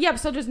 so one- yeah,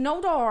 so there's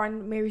no door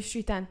on Mary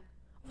Street then.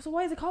 So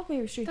why is it called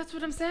Mary Street? That's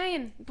what I'm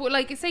saying. But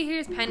like, say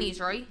here's Pennies,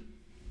 right?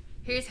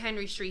 Here's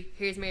Henry Street.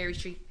 Here's Mary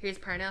Street. Here's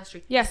Parnell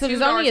Street. Yeah, so 2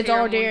 there's only a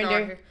doors door here there one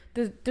and door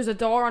there. here. There's a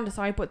door on the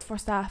side, but it's for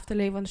staff to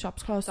leave when the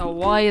shop's closed. So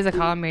why is it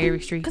called Mary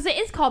Street? Because it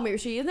is called Mary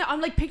Street, isn't it?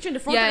 I'm like picturing the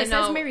front Yeah, and it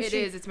no, says Mary it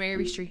Street. is. It's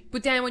Mary Street.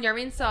 But then when you're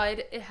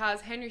inside, it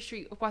has Henry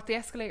Street up at the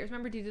escalators.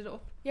 Remember they did it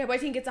up? Yeah, but I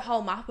think it's a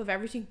whole map of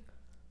everything.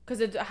 Because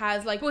it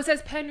has like... But it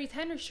says Henry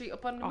Street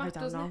up on the Oh, I map,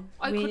 don't doesn't know. it?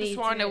 I We could have need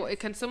sworn to- out.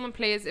 Can someone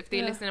please, if they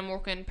Yeah. listen and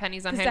work in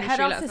Pennies on Because the Henry head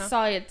Street, let us office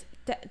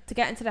know. side, to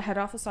get into the head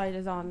office side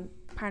is on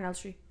Parnell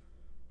Street.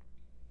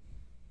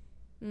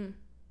 The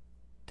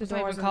It's not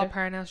doors even in called there.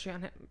 Parnell Street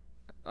on it.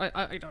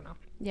 I don't know.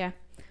 Yeah.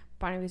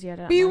 But anyways,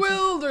 yeah.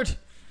 Bewildered.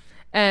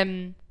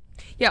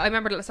 Yeah, I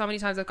remember so many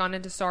times I've gone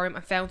into the storeroom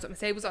and found something.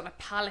 Say it was on a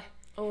pallet.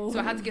 Oh. So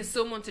I had to get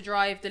someone to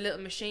drive the little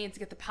machine to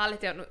get the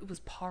pallet out. And it was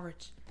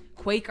porridge,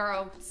 Quaker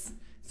oats.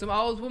 Some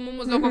old woman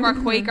was looking for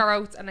Quaker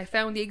oats, and I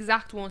found the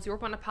exact ones. They were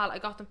up on a pallet. I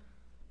got them.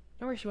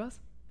 You know where she was?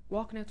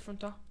 Walking out the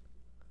front door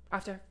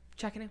after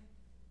checking out.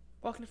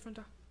 walking in front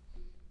of her.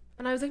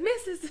 And I was like,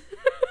 Mrs.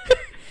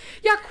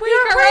 yeah, quick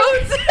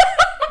around.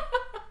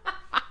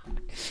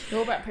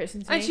 No better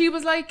person to And me. she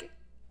was like,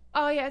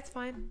 oh yeah, it's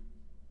fine.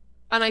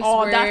 And I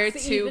Oh, swear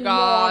that's to even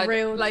God, more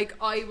rude. like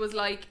I was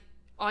like,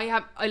 I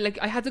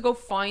had to go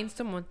find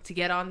someone to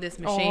get on this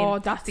machine. Oh,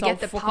 that's to so get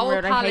the fucking power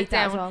rude. I pallet hate that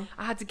down. as well.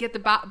 I had to get the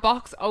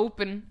box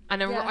open,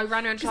 and then Yeah. I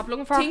ran around the shop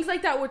looking for Things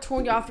like that would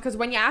turn you off, because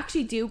when you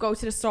actually do go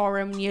to the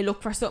storeroom and you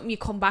look for something, you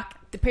come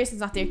back, the person's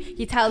not there,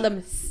 you tell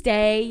them,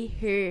 stay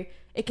here.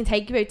 It can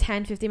take you about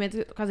 10-15 minutes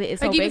because it is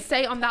so like even big.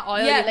 stay on that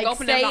aisle. Yeah, you can go like up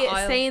and down that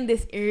aisle. stay in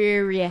this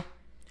area.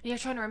 You're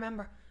trying to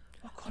remember.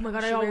 Oh my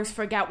God, I always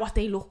forget what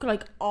they look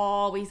like.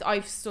 Always.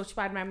 I've such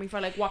bad memory for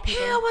like what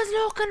people. I was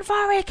looking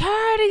for a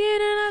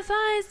cardigan in a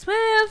size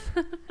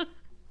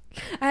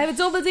 12. I have a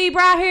double D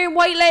bra here in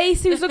white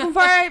lace. Who's looking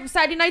for it?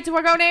 Saturday night to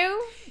work out now?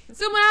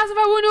 Someone asked if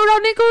I won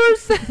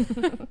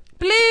Euro Nickels.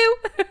 Blue.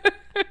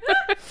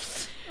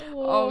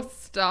 Oh,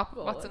 stop.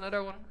 God. What's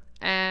another one?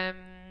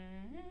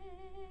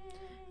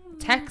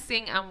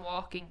 Texting and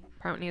walking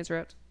apparently is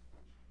rude.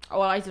 Oh,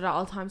 well, I do that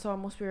all the time, so I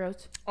must be rude.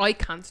 I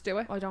can't do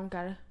it. I don't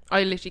get it.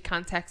 I literally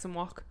can't text and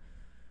walk.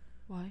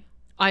 Why?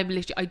 I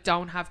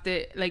don't have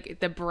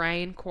the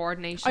brain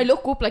coordination. I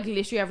look up like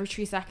literally every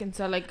 3 seconds,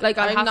 so like I'll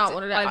I'm have not to,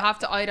 one of them. I'll have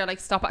to either like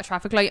stop at a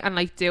traffic light and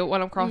like do it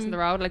while I'm crossing the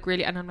road, like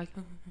really, and I'm like,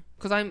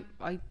 because I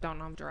don't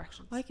know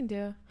directions. I can do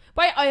it.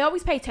 But I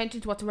always pay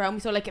attention to what's around me.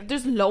 So like if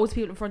there's loads of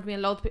people in front of me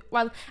and loads of people,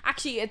 well,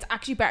 actually it's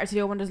actually better to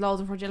do it when there's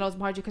loads in front of you and loads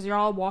behind you, because you're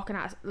all walking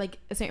at like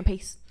a certain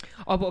pace.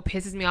 Oh, but it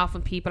pisses me off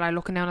when people are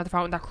looking down at the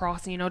phone and they're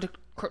crossing, you know, the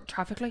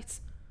traffic lights,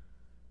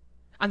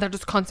 and they're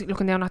just constantly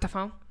looking down at the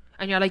phone,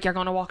 and you're like, you're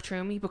gonna walk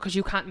through me because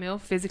you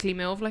can't physically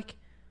move, like.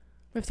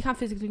 If you can't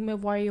physically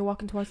move, why are you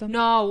walking towards them?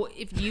 No,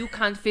 if you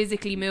can't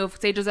physically move,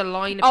 say there's a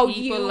line of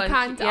people, you like,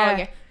 can't. yeah, Oh,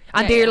 okay.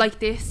 and Yeah, they're yeah. like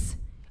this,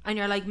 and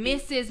you're like,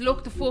 Mrs.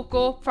 look the fuck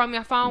up from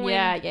your phone.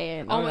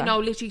 Yeah. No,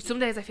 literally, some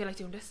days I feel like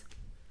doing this.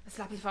 I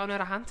slap his phone out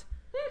of hand.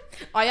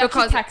 I actually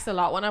Because text a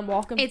lot when I'm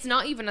walking. It's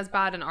not even as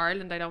bad in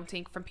Ireland, I don't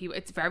think, from people.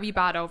 It's very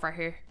bad over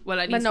here. Well,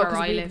 at but least no, where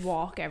because I we live.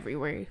 walk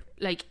everywhere.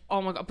 Like,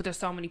 oh my God, but there's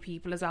so many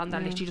people as well, and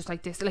they're literally just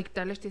like this. Like,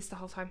 they're like this the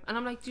whole time. And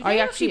I'm like, do I they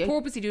actually actually-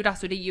 purposely do that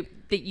so that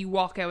you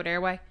walk out their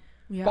way?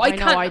 Yeah, But I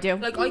can't, know I do.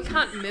 Like, I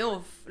can't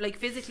move. Like,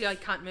 physically, I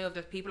can't move.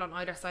 There's people on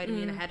either side of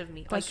me and ahead of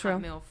me. That's I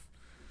can't true. move.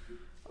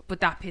 But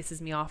that pisses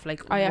me off.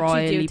 Like, I actually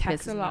royally do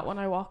text pisses a me lot off. when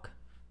I walk.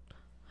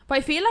 But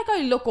I feel like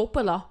I look up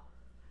a lot.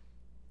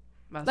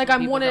 Well, Like some I'm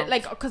people one of don't.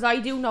 like, because I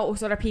do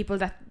notice other people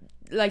that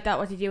like that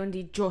what they do and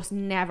they just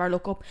never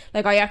look up.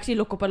 Like I actually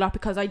look up a lot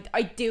because I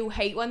do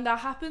hate when that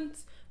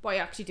happens, but I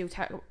actually do.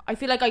 I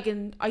feel like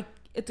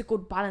it's a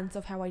good balance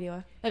of how I do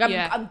it. Like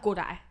I'm good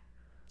at it.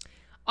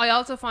 I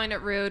also find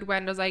it rude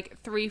when there's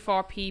like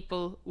 3-4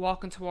 people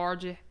walking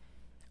towards you,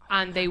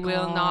 and they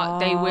will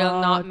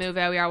not move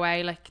out your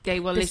way. Like, they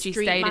will The literally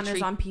street stay the manners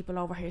tree. on people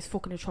over here is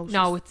fucking atrocious.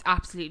 No, it's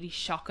absolutely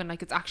shocking.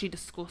 Like, it's actually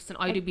disgusting.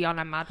 I do be on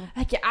a mad one.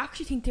 Like you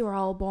actually think they were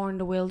all born in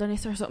the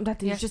wilderness or something, that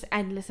there's Yeah. just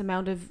endless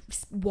amount of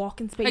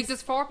walking space. Like,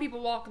 there's 4 people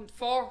walking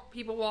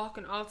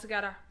all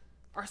together,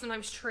 or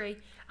sometimes 3,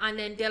 and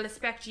then they'll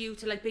expect you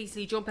to like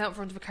basically jump out in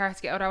front of a car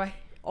to get out of their way.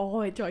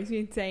 Oh, it drives me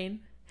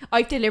insane.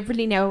 I've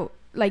deliberately now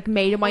like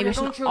made it my you're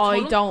mission. going through a I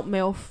tunnel? don't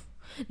move.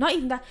 Not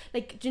even that.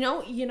 Like, do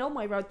you know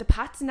my road? The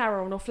path's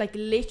narrow enough. Like,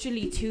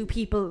 literally 2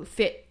 people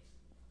fit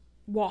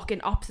walk in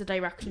opposite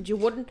directions. You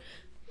wouldn't.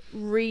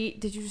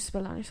 Did you just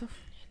spill on yourself?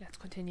 Let's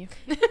continue.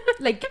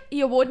 Like,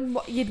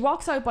 you'd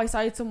walk side by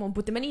side someone,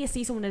 but the minute you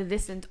see someone in the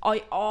distance,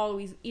 I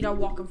always either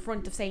walk in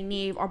front of, say,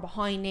 Neve or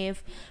behind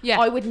Neve. Yeah.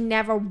 I would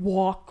never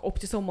walk up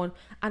to someone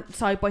and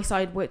side by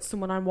side with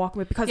someone I'm walking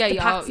with, because Yeah, the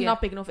yeah, path's yeah. not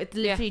big enough. It's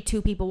literally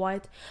 2 people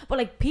wide. But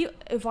like,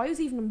 if I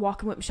was even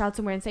walking with Michelle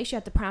somewhere and say she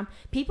had the pram,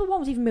 people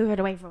won't even move out of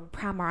the way from a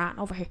pram or ant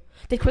over here.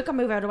 They'd quicker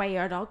move out of the way of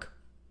your dog.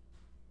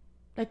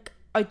 Like,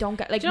 I don't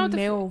get, like, Do you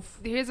know what move.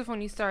 Here's a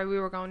funny story. We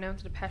were going down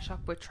to the pet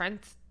shop with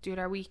Trent the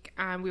other week,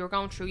 and we were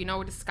going through,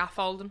 with the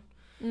scaffolding.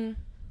 It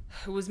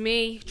was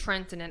me,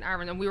 Trent, and then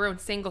Aaron, and we were in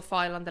single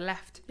file on the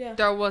left. Yeah.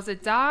 There was a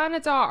dad and a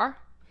daughter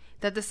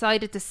that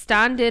decided to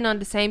stand in on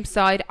the same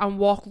side and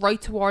walk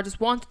right towards us,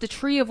 wanted the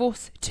 3 of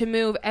us to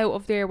move out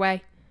of their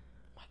way.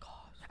 Oh my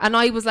God. And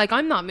I was like,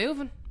 I'm not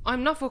moving.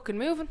 I'm not fucking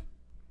moving.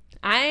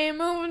 I ain't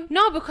moving.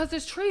 No, because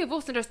there's 3 of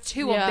us and there's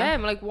 2 Yeah. of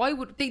them. Like, why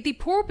would they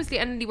purposely?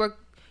 And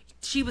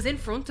she was in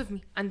front of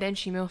me, and then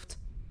she moved.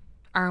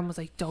 Aaron was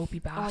like, dopey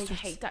bastards. I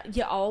hate that.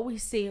 You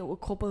always see it with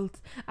couples,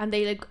 and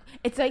they like,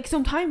 it's like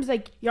sometimes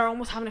like you're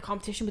almost having a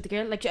competition with the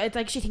girl. Like, it's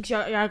like she thinks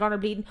you're gonna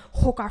bleed and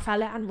hook our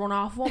fella and run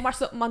off one or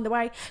something on the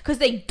way, because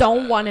they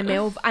don't want to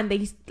move and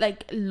they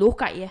like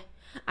look at you.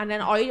 And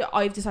then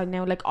I've decided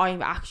now, like,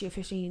 I'm actually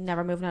officially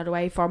never moving out of the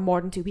way for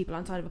more than 2 people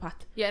on side of a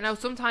path. Yeah, now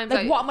sometimes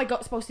Like, what am I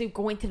supposed to do?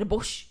 Go into the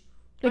bush?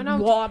 Like, I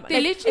know. what? They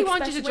Like, literally want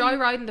you to especially when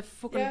joyride in the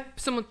fucking Yeah.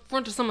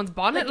 front of someone's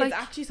bonnet. Like, it's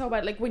actually so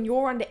bad. Like, when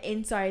you're on the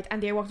inside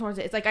and they're walking towards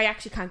it, it's like I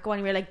actually can't go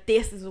anywhere. Like,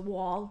 this is a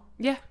wall.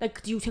 yeah.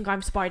 Like, do you think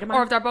I'm Spider-Man?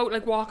 Or if they're both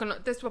like walking,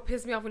 this is what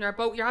pisses me off when you're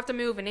both. You're after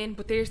moving in,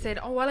 but they said,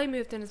 "Oh, well, I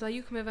moved in as well.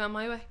 You can move out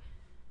my way."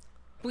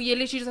 But you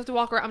literally just have to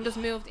walk around. I'm just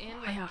moved in.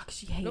 I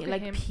actually hate Look it. at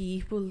Like him.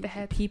 people, The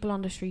head. people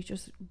on the street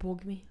just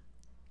bug me.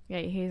 Yeah,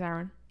 here's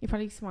Aaron. You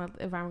probably smiled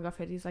if Aaron got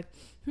fit. He's like,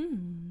 The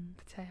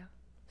tail.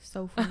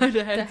 so funny. The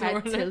The head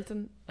twirling.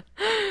 tilting.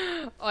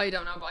 I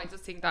don't know, but I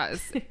just think that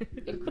is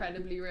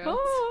incredibly real.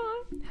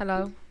 Oh.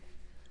 Hello,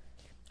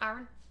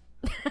 Aaron.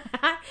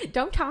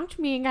 Don't talk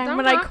to me again Don't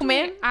when I talk to come me.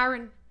 in.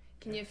 Aaron,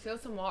 can you fill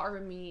some water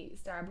in me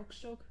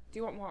Starbucks jug? Do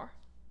you want water?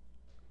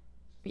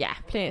 Yeah,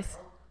 please.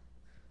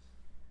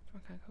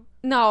 Okay, cool.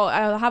 No,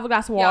 I'll have a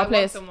glass of water, Yeah, I want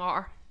please. some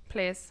water,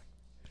 please.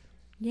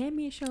 Yeah,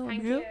 me a show.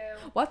 Thank milk.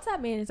 you. What's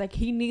that mean? It's like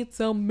he needs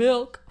some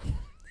milk.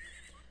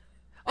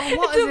 Oh,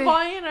 what It's is a it?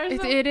 vine or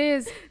something. It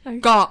is.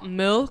 Like- Got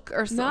milk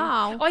or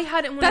something. No. I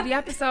had it in one of the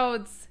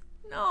episodes.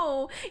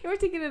 No, you were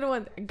thinking of the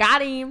one.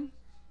 Got him.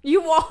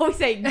 You always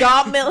say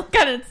got milk,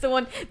 and it's the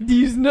one.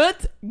 These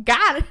nuts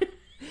got it.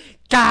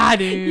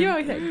 Got him. You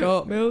always say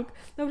got milk.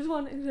 There was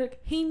one. It was like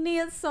he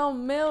needs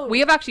some milk. We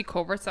have actually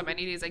covered so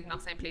many of these, like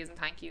not saying please and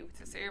thank you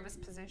to service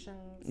positions.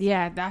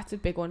 Yeah, that's a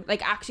big one.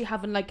 Like actually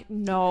having like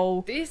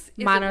no This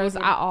is manners a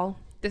at good one. all.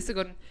 This is a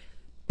good one.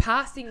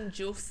 Passing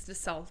just the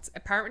salt.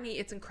 Apparently,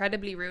 it's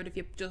incredibly rude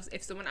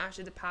if someone asks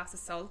you to pass the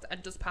salt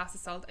and just pass the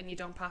salt and you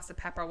don't pass the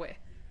pepper with it.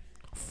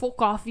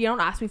 Fuck off! You don't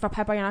ask me for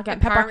pepper. You're not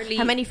getting pepper. Apparently-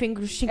 How many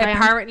fingers do you think I am?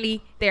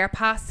 Apparently, they are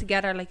passed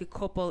together like a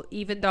couple,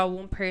 even though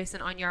one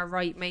person on your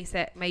right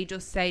may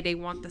just say they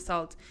want the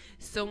salt.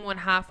 Someone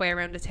halfway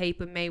around the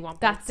table may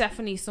want That's both.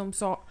 definitely some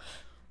sort.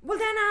 Well,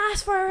 then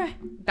ask for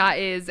it. That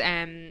is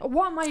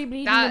What am I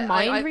bleeding that in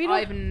mind reader?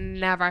 I've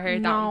never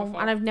heard that one No,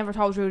 before. and I've never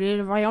told you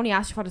either. If I only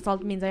ask you for the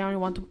salt, it means I only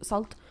want the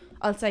salt.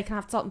 I'll say, can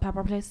I have salt and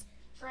pepper, please?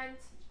 Trent,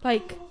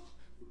 Like,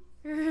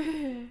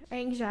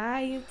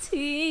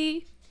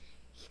 anxiety.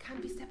 you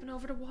can't be stepping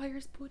over the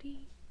wires,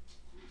 buddy.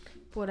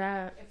 But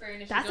In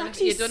fairness, That's you've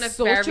actually done it such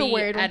a very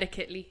weird one.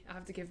 etiquetely. I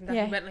have to give him that.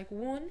 Yeah. He went like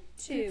 1,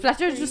 2.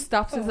 Fletcher 3, just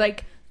stops and is 4.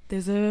 like,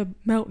 there's a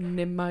mountain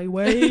in my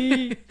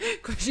way.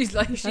 Because she's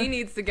like, she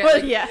needs to get. Well,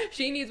 like, yeah.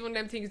 She needs one of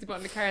them things to put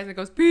in the cars and it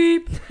goes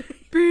beep,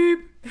 beep.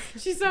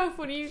 She's so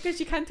funny because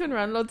she can't turn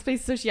around loads of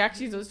places, so she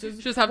actually does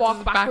just have to walk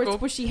just back backwards. up.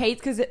 But she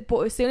hates but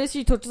as soon as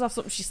she touches off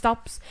something, she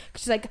stops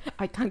because she's like,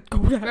 I can't go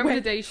that Remember way.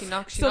 the day she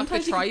knocked the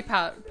Sometimes you-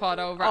 tripod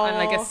over and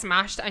like Oh. it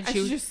smashed and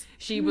And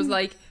she was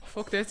like,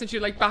 fuck this, and she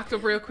like backed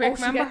up real quick. Oh,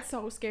 she remember? gets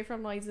so scared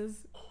from noises.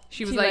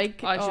 She was she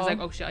like, like, she was oh. like,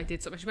 oh shit, I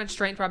did something. She went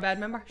straight into our bed.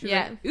 Remember? She was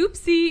Yeah. like,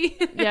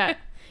 oopsie. Yeah.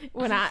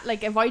 When I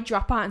like if I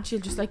drop on, she'll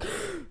just like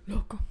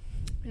look.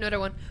 Another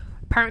one.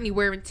 Apparently,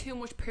 wearing too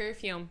much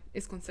perfume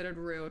is considered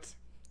rude.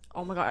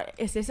 Oh my god,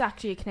 is this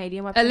actually a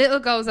Canadian website? A little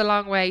goes a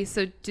long way.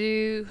 So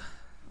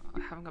I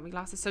haven't got my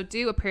glasses. So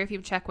do a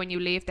perfume check when you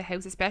leave the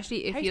house,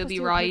 especially if How you you'll supposed be to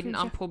do a riding perfume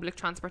on check? public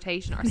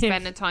transportation or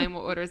spending time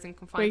with others in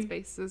confined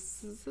Wait.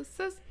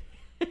 spaces.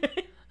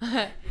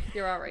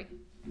 You're alright.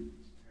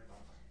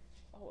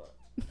 Oh,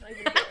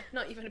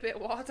 not even a bit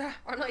of water,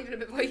 or not even a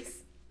bit of ice.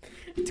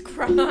 It's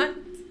grand.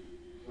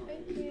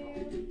 Thank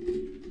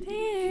you.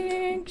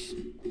 Thanks.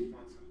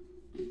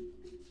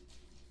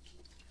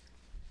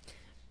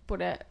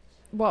 But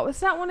what was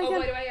that one Oh, by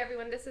again? the way,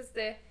 everyone, this is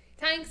the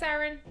thanks,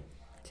 Aaron.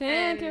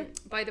 Thank you.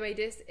 By the way,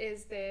 this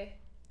is the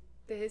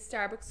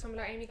Starbucks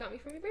tumbler Amy got me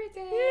for my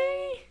birthday.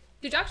 Yay.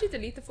 Did you actually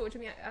delete the footage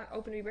of me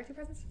opening my birthday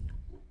presents?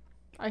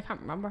 I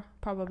can't remember.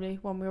 Probably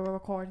when we were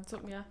recording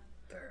something. Yeah,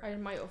 I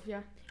might have.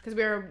 Yeah, because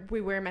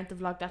we were meant to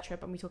vlog that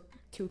trip and we took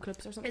 2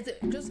 clips or something. Is it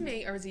just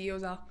me or is it you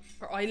as well?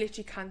 Or I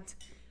literally can't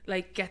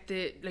like get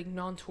the like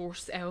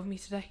non-tourists out of me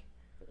today.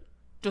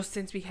 Just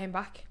since we came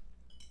back.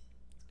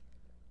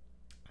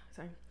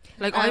 Sorry.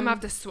 Like I'm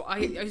after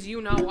as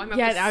you know, I'm after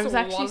Yeah, I was so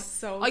actually wall-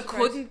 so. I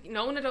surprised. couldn't.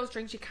 No one of those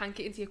drinks you can't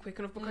get into you quick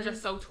enough because you're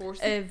so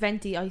thirsty.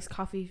 Venti iced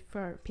coffee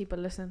for people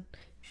listening.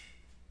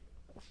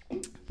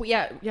 But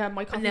yeah,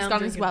 my coffee's now I'm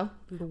gone as drinking well.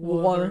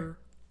 Water.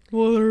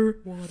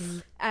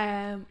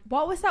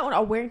 What was that one?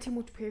 Oh, wearing too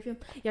much perfume.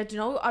 Yeah, do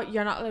you know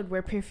you're not allowed to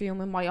wear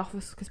perfume in my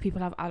office because people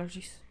have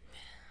allergies.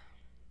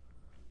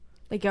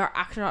 Like you're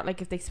actually not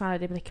like if they smell it,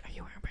 they'd be like, "Are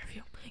you wearing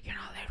perfume? You're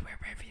not allowed to wear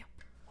perfume."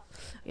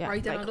 Yeah,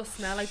 Right then, like, I'll just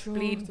smell like shut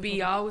bleed the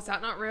fuck BO. Is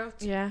that not real?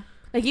 Yeah.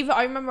 Like even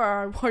I remember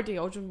I wore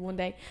deodorant one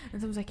day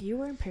and someone was like, "Are you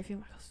wearing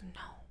perfume?" I goes,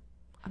 "No,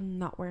 I'm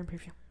not wearing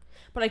perfume."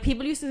 But like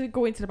people used to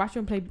go into the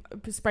bathroom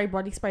and spray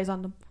body sprays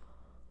on them.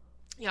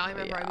 Yeah, I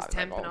remember I was Yeah,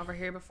 like, temping oh. over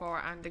here before,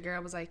 and the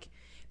girl was like,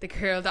 the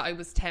girl that I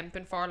was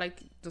temping for, like,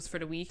 just for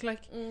the week,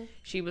 like,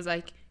 she was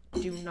like,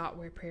 do not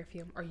wear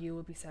perfume or you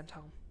will be sent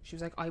home. She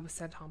was like, I was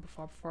sent home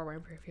before wearing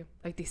perfume.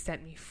 Like, they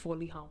sent me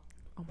fully home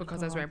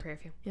because I was wearing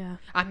perfume. Yeah.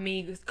 And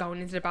me just going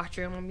into the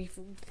bathroom and me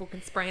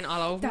fucking spraying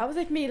all over. That was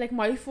like me, like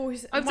my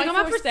first. I was my like,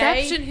 I'm at first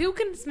day- reception. Who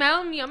can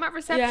smell me? I'm at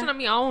reception Yeah. on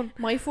my own.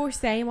 My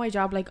first day in my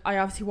job, like I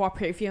obviously wore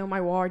perfume, I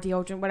wore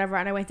deodorant, whatever,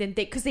 and I went in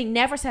because they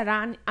never said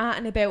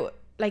anything about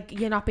like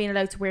you not being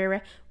allowed to wear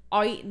it.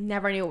 I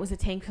never knew it was a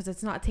thing because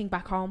it's not a thing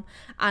back home,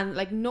 and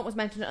like nothing was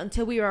mentioned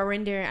until we were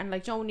in there. And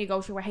like, you know, when you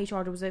go through where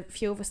HR, there was a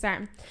few of us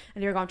starting,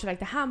 and they were going through like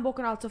the handbook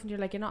and all that stuff, and you're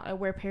like, you're not allowed to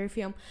wear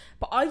perfume.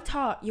 But I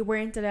thought you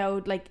weren't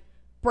allowed like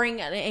bring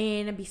it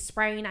in and be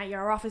spraying at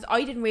your office.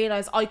 I didn't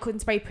realise I couldn't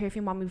spray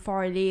perfume on me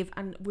before I leave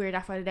and wear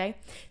that for the day.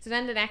 So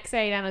then the next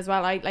day then as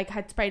well, I like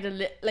had sprayed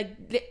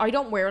I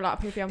don't wear a lot of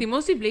perfume. They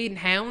must be bleeding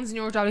hounds in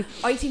your job. Like,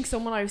 I think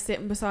someone I was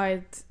sitting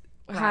beside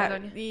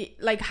had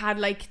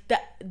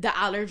the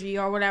allergy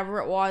or whatever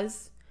it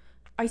was.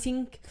 I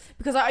think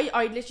because I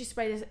literally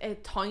sprayed a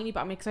tiny bit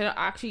on me because I don't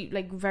actually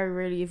like very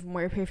rarely even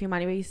wear perfume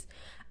anyways,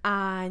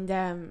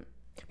 and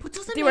but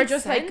doesn't they it were make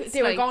just sense? like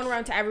they were going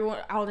around to everyone,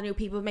 all the new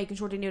people, making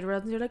sure they knew the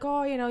rules, and they're like,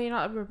 oh, you know, you're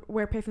not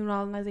wear perfume and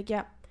all, and I was like,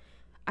 yeah.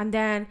 And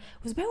then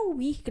it was about a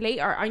week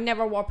later, I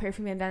never wore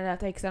perfume in that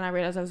day because then I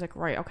realised I was like,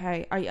 right,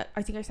 okay,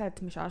 I think I said it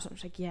to Michelle or something,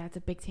 she's like, yeah, it's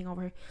a big thing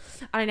over here,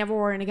 and I never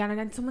wore it again. And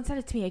then someone said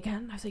it to me again,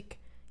 and I was like,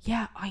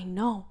 yeah, I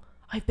know,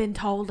 I've been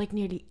told like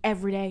nearly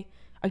every day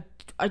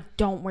I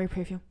don't wear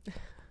perfume.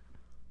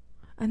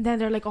 And then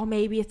they're like, oh,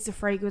 maybe it's the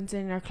fragrance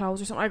in their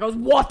clothes or something. I goes,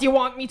 what do you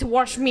want me to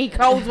wash me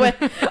clothes with?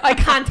 I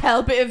can't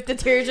help it if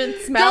detergent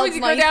smells nice.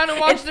 You go down and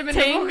wash them in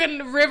the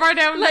fucking river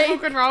down the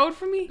fucking road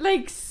for me.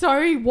 Like,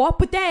 sorry, what?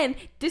 But then,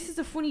 this is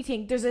a funny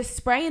thing. There's a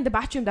spray in the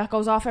bathroom that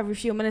goes off every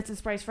few minutes and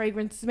sprays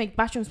fragrance to make the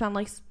bathroom smell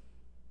nice.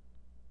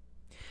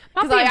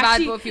 Not being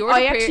bad, but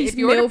if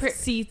you were moved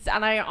seats,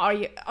 and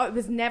I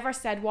was never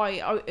said why.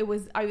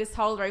 I was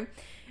told, right,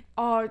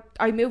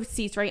 I moved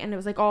seats, right, and it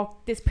was like, oh,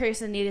 this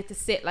person needed to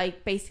sit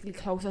like basically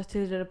closer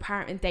to the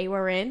department they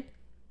were in,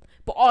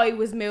 but I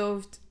was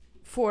moved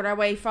further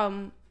away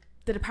from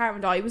the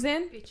department I was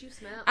in. Bitch, you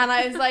smell. And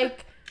I was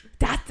like,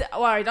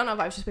 I don't know if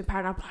I was just being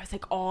paranoid, but I was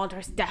like, oh,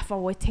 there's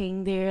definitely a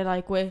thing there,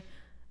 like with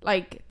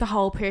like the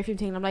whole perfume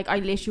thing. And I'm like, I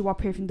literally wore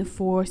perfume the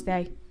first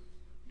day.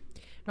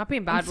 Not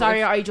being bad. I'm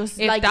sorry, I just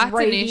if like that's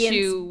an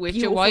issue with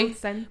your wife.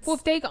 Scents. Well,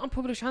 if they got on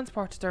public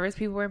transport, there is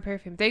people wearing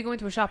perfume. They go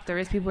into a shop, there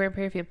is people wearing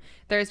perfume.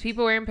 There's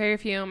people wearing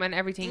perfume and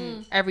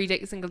everything every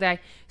day, single day.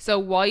 So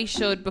why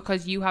should,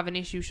 because you have an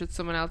issue, should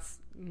someone else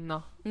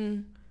not?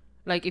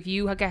 Like if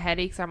you get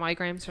headaches or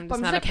migraines from the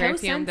smell of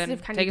perfume, then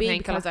take a painkiller.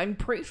 Because I'm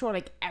pretty sure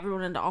like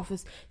everyone in the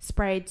office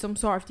sprayed some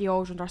sort of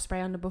deodorant or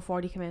spray on them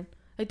before they came in.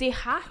 Like they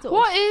had to.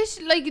 What is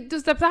like?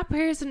 Does that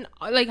person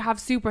like have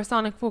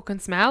supersonic fucking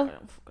smell?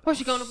 What's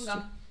she going up and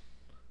down?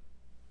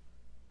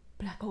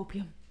 Black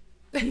opium.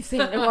 You've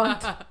seen it,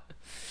 what?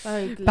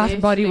 Like, Bath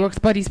and Body Works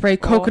body spray,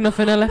 coconut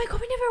vanilla. Oh my god,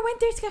 we never went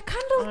there to get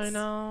candles. I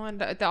know, and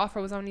the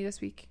offer was only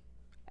this weekend.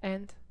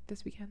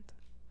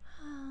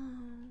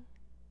 Oh,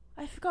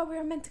 I forgot we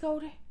were meant to go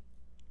there.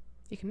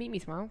 You can meet me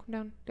tomorrow. Come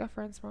down. The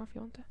offer ends tomorrow if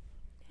you want to.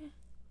 Yeah.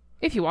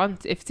 If you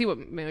want, see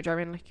what mood you're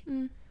in, like.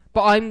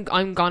 But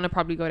I'm gonna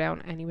probably go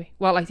down anyway.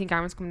 Well, I think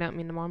Aaron's coming down with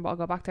me in the morning, but I'll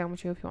go back down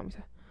with you if you want me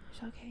to.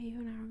 It's okay, you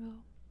and Aaron go.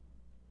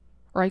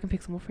 Or I can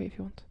pick some up for you if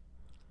you want.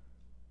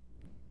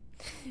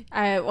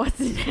 What's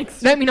the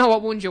next? Let me know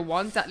what ones you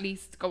want. At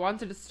least go on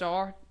to the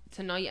store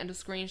tonight and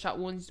just screenshot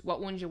what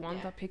ones you want.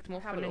 Yeah. I'll pick them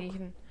up. Have a look.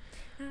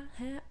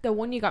 The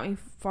one you got me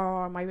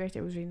for my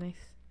birthday was really nice.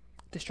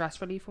 The stress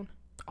relief one.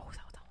 Oh, is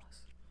that what that was?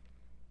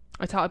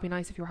 I thought it'd be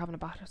nice if you were having a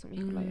bath or something.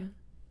 You could light it.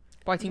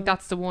 But I think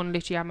that's the one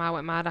literally our ma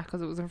went mad at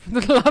because it was in front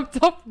of the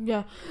laptop.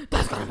 Yeah,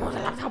 that's gonna burn the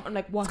laptop. I'm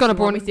like, what? It's gonna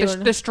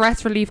burn. The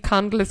stress relief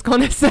candle is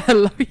gonna sell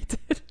lighted.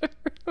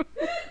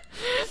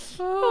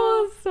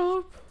 Oh,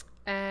 stop.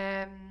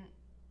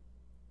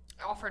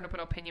 Offering up an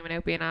opinion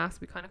without being asked,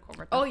 we kind of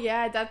covered that. Oh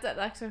yeah, that's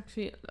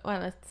actually,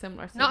 well, it's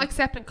similar. Not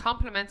accepting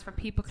compliments from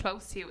people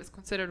close to you is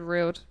considered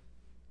rude.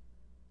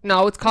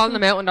 No, it's calling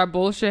them out on their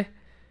bullshit.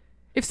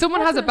 If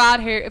someone has a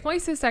bad hair, if my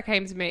sister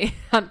came to me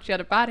and she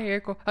had a bad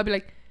haircut, I'd be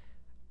like,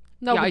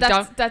 no, yeah,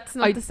 but that's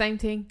not the same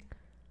thing.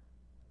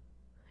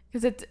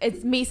 Because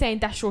it's me saying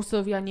that short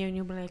Sylvia on you, and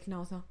you'll be like,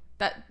 no, it's not.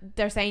 That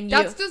they're saying you.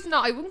 That's just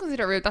not. I wouldn't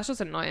consider it rude. That's just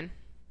annoying.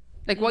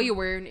 Like what you're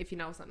wearing if you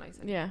know it's not nice.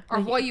 Yeah.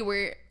 Or what you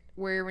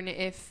wearing it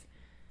if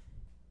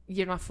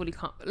you're not fully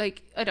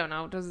like I don't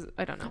know.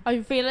 I don't know.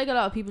 I feel like a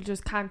lot of people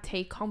just can't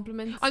take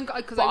compliments.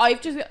 Because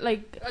I've just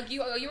like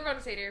you were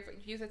gonna say there.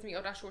 You said to me,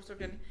 "Oh, that short's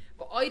looking,"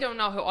 but I don't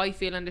know how I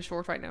feel in this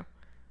short right now.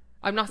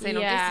 I'm not saying,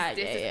 this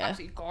is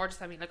absolutely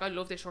gorgeous. I mean, like I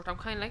love this short. I'm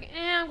kind of like,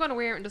 I'm gonna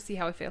wear it and just see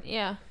how I feel.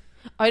 Yeah.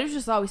 I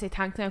just always say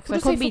thanks now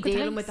because I couldn't be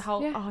dealing with the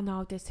whole. Yeah. Oh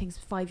no, this thing's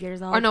 5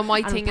 years old. Or no,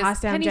 my thing is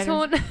penny's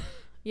on.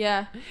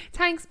 Yeah.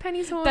 Thanks,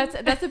 penny's home.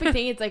 That's the big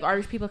thing. It's like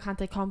Irish people can't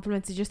take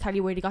compliments. They just tell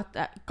you where they got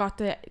the.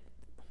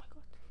 Oh my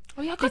god.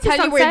 Oh yeah,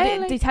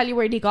 they tell you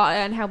where they got it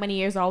and how many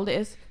years old it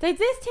is. Like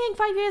this thing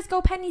 5 years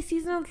ago, penny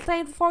seasonal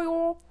sale for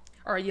 €4.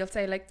 Or you'll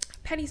say like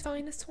penny's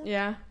finest one.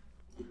 Yeah.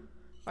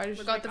 I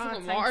just got the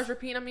fucking water's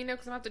repeating on me now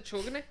because I'm after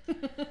chugging it.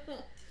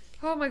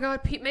 Oh my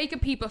god, making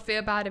people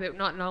feel bad about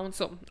not knowing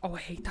something. Oh, I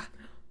hate that.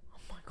 Oh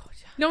my god,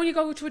 yeah. No, when you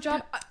go to a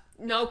job,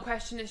 no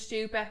question is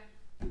stupid.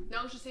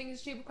 No such thing as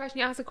a stupid question.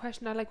 You ask a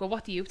question, they're like, well,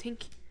 what do you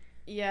think?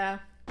 Yeah.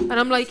 And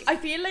I'm like, I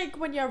feel like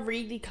when you're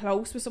really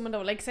close with someone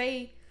though, like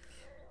say,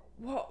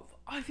 what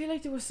I feel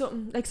like there was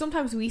something like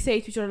sometimes we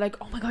say to each other like,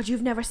 oh my god,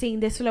 you've never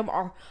seen this film,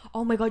 or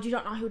oh my god, you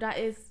don't know who that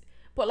is,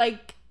 but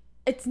like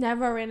it's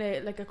never in a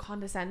like a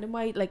condescending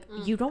way, like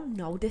you don't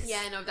know this.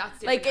 Yeah, no,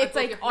 that's like it's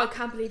like, oh, I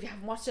can't believe you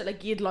haven't watched it,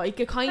 like you'd like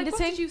it kind of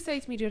thing. What did you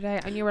say to me the other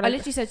day? And you were like, I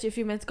literally said to you a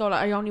few minutes ago,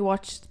 like I only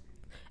watched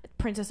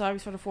Princess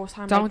Diaries for the first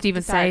time. Don't like, even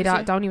the start say of the that.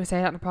 year. Don't even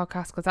say that in the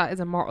podcast, because that is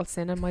a mortal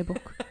sin in my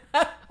book.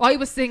 I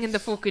was singing the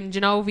fucking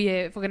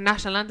Genovia fucking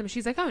national anthem.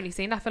 She's like, I only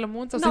seen that film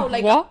once. I was No,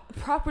 like, like what?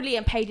 properly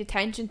and paid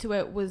attention to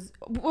it was.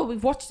 Well,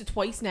 we've watched it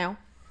twice now.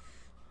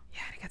 Yeah,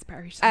 it gets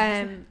better each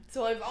time.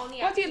 So I've only.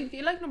 What do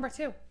you like number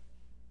 2?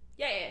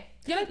 Yeah.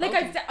 You like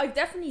Like I've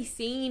definitely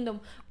seen them,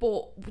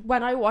 but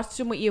when I watched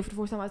them with you for the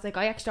first time, I was like,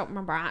 I actually don't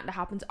remember anything that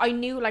happens. I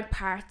knew like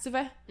parts of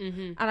it,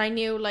 and I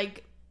knew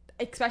like,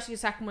 especially the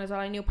second one as well.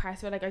 I knew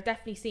parts of it. Like I've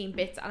definitely seen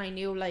bits, and I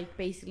knew like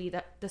basically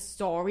the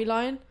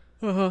storyline.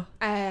 Uh-huh.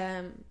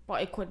 But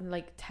I couldn't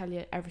like tell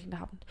you everything that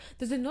happened.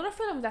 There's another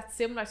film that's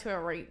similar to it,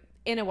 right?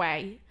 In a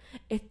way,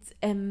 it's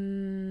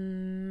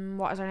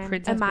what is her name?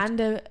 Princess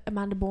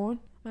Amanda Bourne.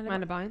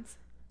 Amanda Bynes.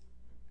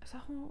 Is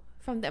that who?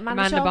 From the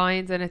Amanda Amanda show?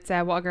 Bynes, and it's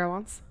What a Girl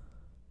Wants.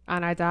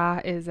 And our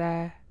dad is Is that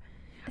our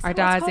what it's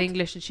dad's called?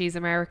 English and she's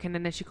American,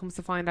 and then she comes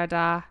to find our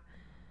dad,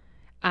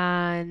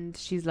 and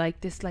she's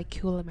like this like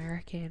cool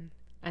American,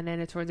 and then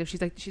it turns out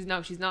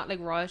she's not like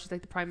royal, she's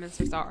like the Prime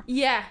Minister's daughter.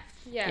 Yeah.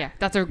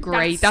 That's a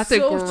great that's such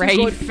a great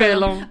good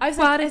film. I was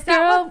like, is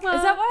that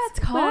what it's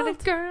called?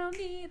 What a girl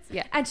needs.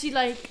 Yeah. And she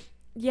like,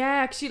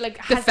 she like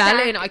The has fella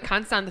dark- in it, I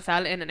can't stand the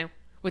fella in it now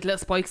with little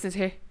spikes in his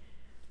hair.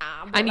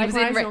 but And he like was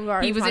when I in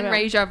younger, he it was my in bad.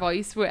 Raise Your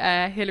Voice with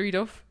Hilary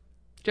Duff.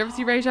 Do you ever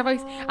see Raise Your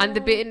Voice? And the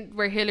bit in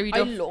where Hilary I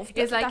Duff loved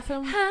is that like,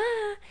 film.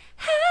 ha,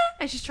 ha,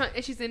 and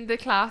she's in the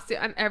class,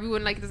 and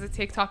everyone like does a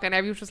TikTok, and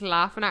everyone's just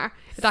laughing at her.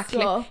 That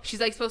clip, Stop. she's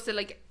like supposed to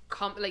like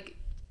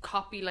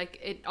copy like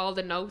it all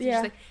the notes. Yeah.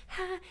 And she's like,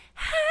 ha,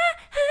 ha,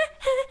 ha,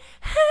 ha,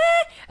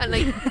 ha. And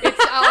like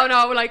it's oh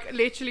no, like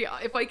literally,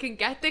 if I can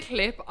get the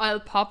clip, I'll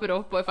pop it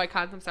up. But if I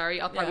can't, I'm sorry.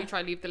 I'll probably Yeah. try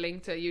and leave the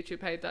link to a YouTube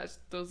page that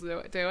does do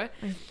it.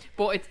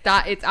 But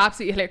it's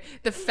absolutely hilarious.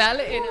 The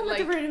fella in it, Like like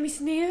the rid of me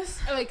sneeze.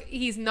 like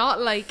he's not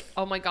like,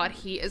 oh my god,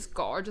 he is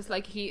gorgeous,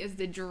 like he is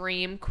the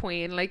dream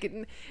queen, like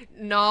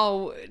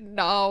no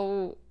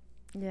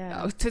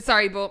Yeah.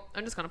 sorry, but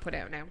I'm just gonna put it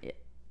out now.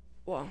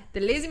 Well, The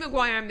Lizzie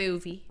McGuire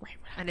movie, right,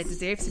 and it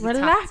deserves to be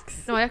Relax.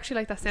 tapped. No, I actually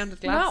like that sound of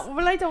glass. no,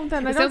 well I don't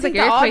then. I It don't sounds think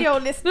like the earthquake.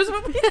 audio listeners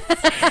will be.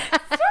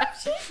 Stop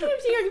shaking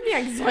you're giving me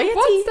anxiety.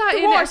 What's that The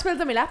in water it?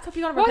 spilled on my laptop.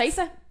 You gonna What's- replace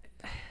it?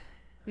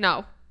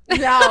 No.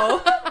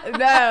 No.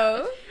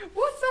 No.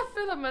 What's that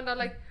film? And they're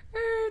like,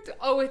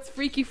 oh, it's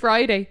Freaky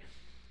Friday.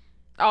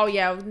 Oh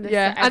yeah.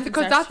 Yeah, and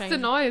because that's the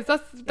noise.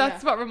 That's Yeah.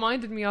 what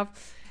reminded me of.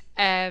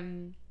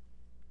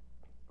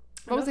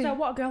 What was it? that?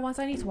 What a Girl Wants?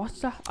 I need to watch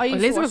that. I Oh,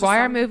 used Lizzie to watch the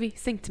McGuire song. movie.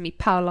 Sing to me,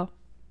 Paolo.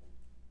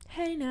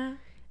 Hey now,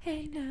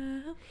 hey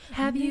now.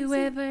 Have you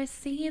Lizzie- ever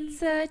seen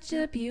such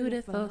a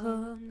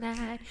beautiful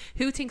night?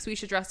 Who thinks we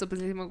should dress up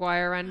as Lizzie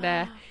McGuire and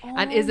and Oh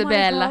my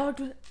Isabella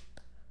God.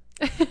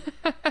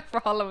 for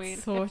Halloween?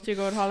 Such a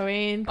good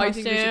Halloween I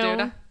think we should do costume.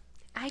 that.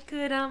 I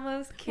could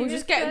almost kiss We'll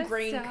just get a the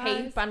green stars.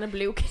 cape and a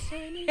blue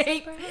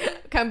cape.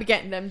 Can't be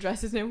getting them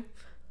dresses now.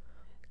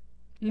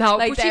 No,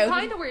 Like but she that.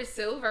 kind of wears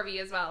silvery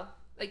as well.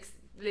 Like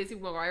Lizzie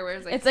McGuire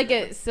wears like It's like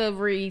silver. a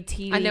silvery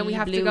tea. And then we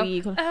have to go,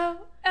 bluey colour.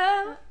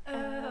 oh.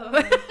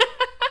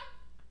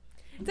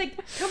 It's like,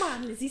 come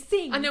on, Lizzie,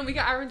 sing. And then we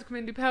get Aaron to come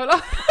in and do Paolo.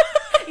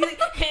 He's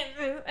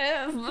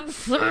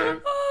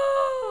like,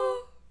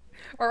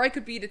 Or I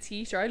could be the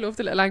teacher. I love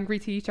the little angry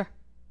teacher.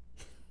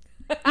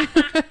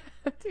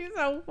 she's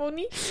so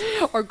funny.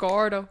 Or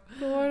Gordo.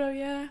 Gordo,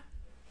 yeah.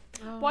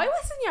 Oh. Why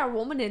wasn't your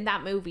woman in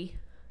that movie?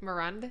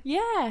 Miranda?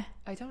 Yeah.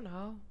 I don't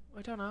know.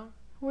 I I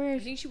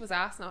Weird. think she was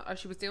asking, or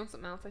she was doing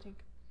something else, I think.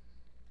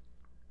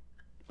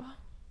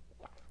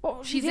 What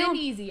was She's she in doing?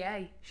 Easy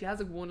A. She has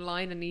like one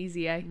line in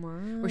Easy A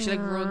where she like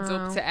Wow. runs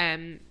up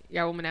to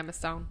your woman Emma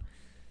Stone.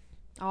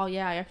 Oh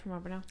yeah, I actually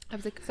remember now. I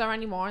was like, Is there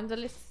any more on the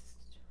list?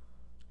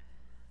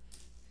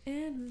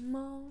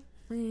 Anymore.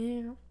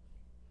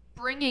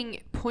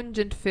 bringing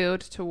pungent food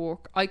to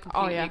work. I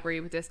completely yeah. agree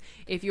with this.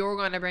 If you're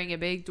going to bring a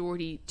big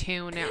dirty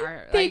tuna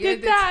or They like,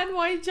 did that in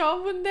my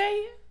job one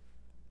day.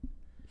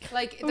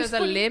 like was there's a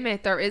funny.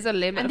 limit. There is a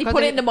limit. And they because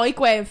put it in the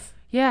microwave.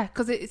 yeah,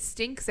 because it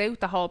stinks out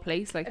the whole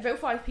place. Like, About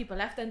 5 people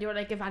left, and they were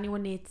like, if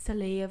anyone needs to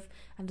leave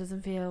and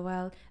doesn't feel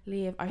well,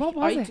 leave. What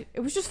was it? It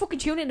was just fucking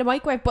tuna in the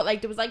microwave, but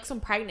like there was like some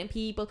pregnant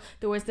people,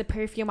 there was the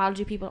perfume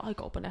allergy people. I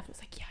got up and left. I was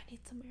like, yeah, I need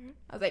some air.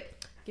 I was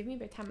like, give me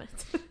about 10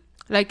 minutes.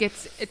 like it,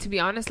 to be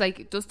honest,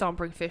 like just don't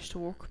bring fish to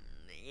work.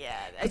 Yeah,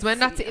 Because when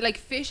that's like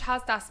fish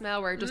has that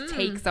smell where it just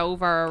takes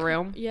over a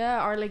room.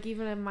 yeah, or like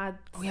even a mad.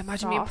 Oh yeah, imagine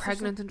sauce being or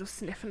pregnant and just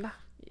sniffing that.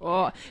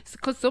 Oh,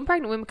 because some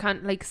pregnant women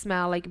can't like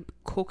smell like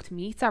cooked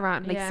meats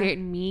around, like Yeah.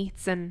 certain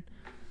meats, and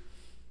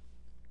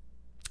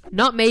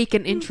not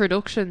making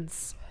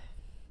introductions.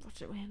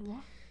 What?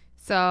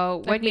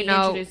 So Like when you me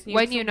know introducing you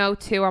when to you some- know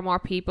 2 or more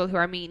people who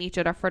are meeting each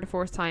other for the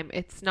first time,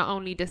 it's not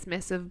only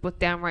dismissive but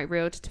downright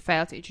rude to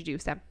fail to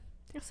introduce them.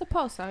 I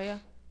suppose so. Yeah.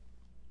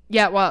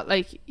 Yeah, well,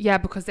 like yeah,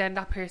 because then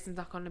that person's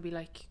not going to be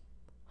like.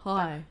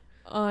 Hi,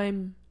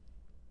 I'm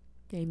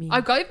Amy.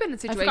 I've been in forgot my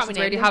situations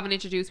where name they now. haven't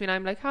introduced me, and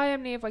I'm like, "Hi,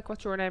 I'm Neve. Like,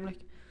 what's your name?" Like,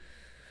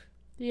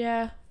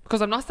 Yeah.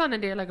 because I'm not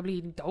standing there like a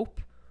bleeding dope,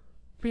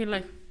 being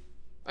like,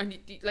 and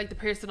like the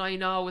person I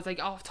know was like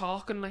off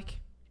talking, like,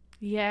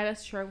 Yeah,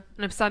 that's true.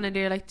 And I'm standing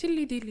there like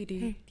diddly diddly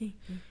dee.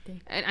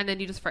 And then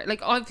you just like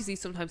obviously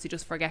sometimes you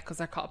just forget because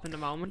they're caught up in the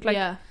moment. Like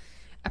yeah.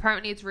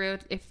 apparently it's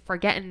rude if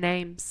forgetting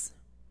names.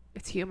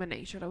 It's human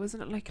nature though,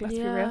 isn't it? Like let's be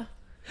Yeah. real.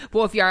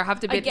 But if you have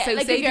to be, get- so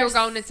like, say if if you're you're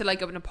going into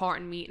like an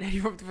important meeting and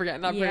you have to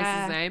forget that Yeah.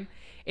 person's name,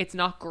 it's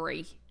not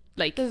great.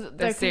 Like There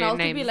there's can certain also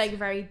names. be like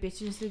very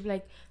bitches who be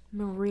like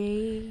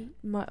Marie,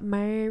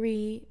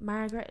 Mary,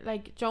 Margaret,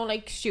 like don't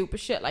like stupid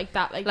shit like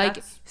that. Like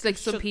that's, it's like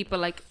some should- people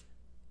like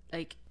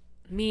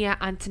Mia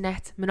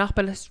Antoinette,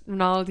 Monopolist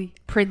Rinaldi,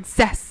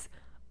 Princess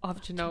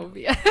of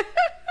Genovia.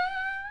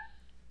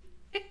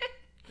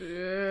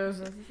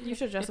 you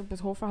should dress up as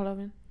her for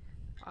Halloween.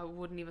 I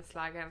wouldn't even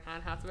slag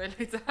Anne Hathaway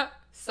like that.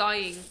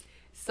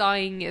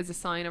 Sighing is a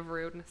sign of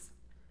rudeness.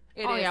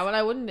 It is. Yeah, well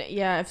I wouldn't.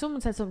 Yeah, if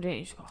someone said something,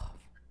 you should go. Oh,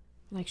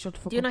 like shut the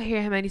fuck Do you up. not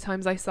hear how many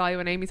times I sigh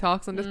when Amy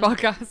talks on this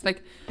podcast?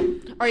 Like,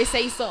 Or you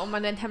say something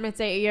and then 10 minutes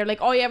later you're like,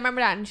 oh yeah,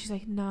 remember that? And she's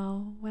like,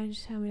 no, when did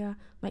you tell me that? I'm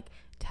like,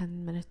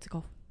 10 minutes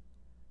ago.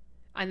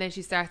 and then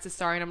she starts a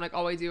story, and I'm like,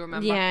 oh, I do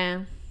remember.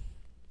 Yeah.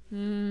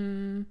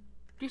 Do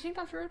you think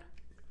that's rude?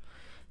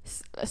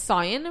 A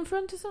sign in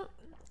front of something?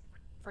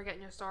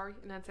 Forgetting your story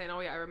and then saying, oh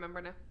yeah, I remember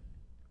now.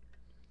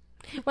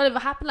 Well, if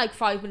it happened like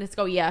 5 minutes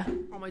ago, yeah.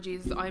 Oh my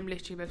Jesus, I'm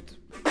literally about to...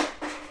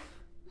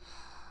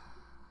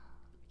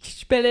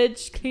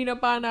 Spillage, clean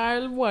up on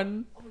aisle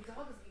 1. Oh my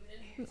God, is even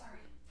in here, sorry.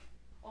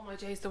 Oh my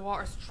Jesus, the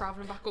water's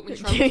travelling back up my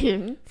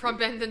throat. From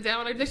bending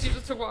down, I literally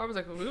just took water. I was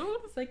like, "Ooh."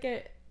 It's like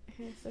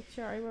it's like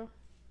your eyebrow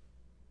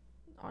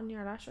on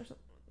your lash or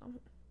something.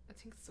 I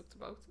think it's stuck to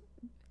both.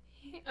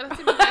 And that's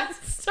in my head.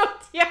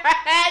 Stuck to your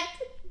head.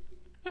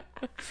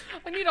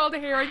 I need all the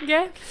hair I can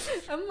get.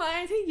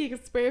 I think you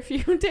could spare a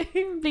few to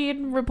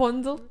bleeding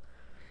Rapunzel.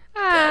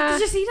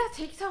 Did you see that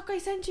TikTok I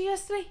sent you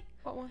yesterday?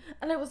 What one?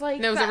 And it was like,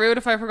 Now, was it rude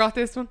if I forgot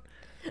this one?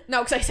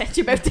 no, because I sent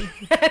you about 10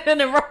 in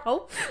a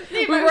row.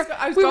 We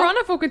were on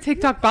a fucking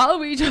TikTok battle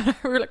with each other.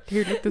 We were like,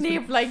 here, look this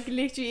one. Like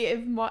literally, if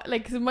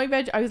cause in my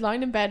bed, I was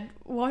lying in bed,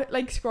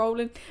 like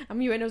scrolling, and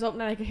my windows open,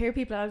 and I could hear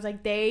people. And I was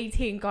like, they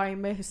think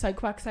I'm a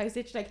psychopath. So I was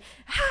literally like,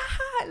 ha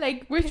ha,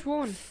 like Which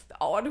one?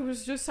 Oh, there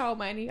was just so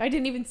many. I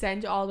didn't even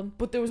send you all of them,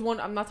 but there was one.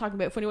 I'm not talking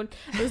about a funny one.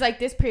 It was like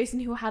this person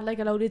who had like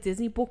a load of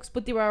Disney books,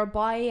 but they were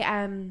by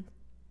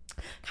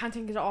can't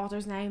think of the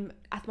author's name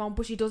at the moment,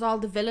 but she does all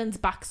the villains'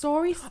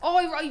 backstories. Oh,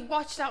 I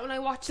watched that one. I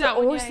watched The that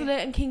one. Ursula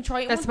and King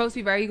Triton. That's one. supposed to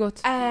be very good.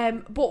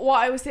 But what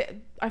I was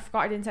saying, I forgot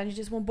I didn't send you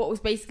this one, but it was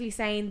basically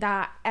saying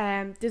that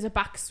there's a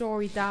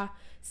backstory that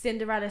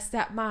Cinderella's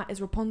stepma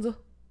is Rapunzel.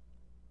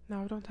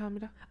 No, don't tell me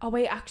that. Oh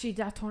wait, actually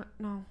no,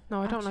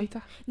 No, I don't actually. like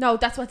that. No,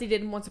 that's what they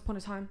did in Once Upon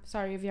a Time.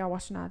 Sorry if you're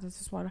watching that, this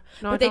is water.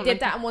 No, But I they don't did like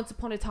that in Once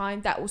Upon a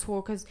Time. That was her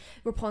because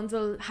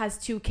Rapunzel has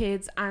 2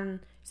 kids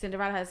and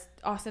Cinderella's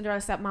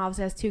stepmom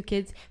obviously has 2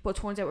 kids, but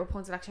it turns out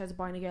Rapunzel actually has a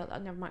boy and a girl.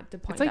 Never mind the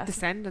point. It's like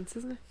Descendants,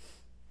 isn't it?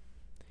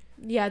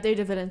 Yeah, they're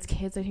the villains'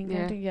 kids, I think.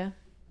 Yeah. Yeah.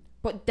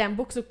 But them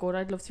books look good.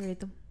 I'd love to read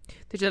them.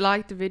 Did you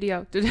like the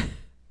video?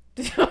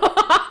 He's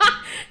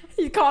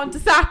going to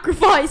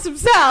sacrifice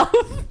himself.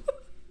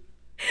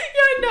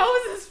 Your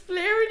nose is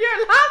flaring.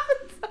 You're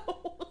laughing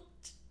so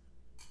much.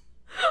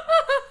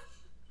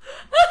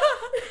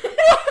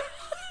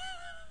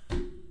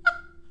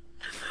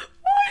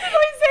 Why did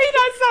I say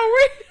that so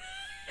weird?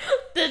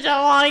 Did you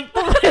like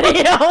the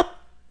video?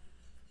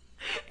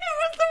 It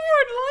was the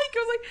word like. It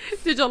was like,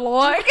 did you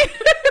like? It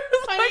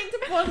was I like, need to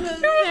put this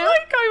it was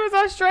like I was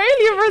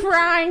Australian for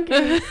Frank.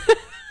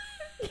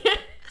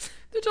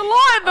 Did you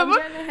like them? I'm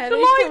getting a Did headache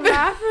you from like them?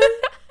 laughing.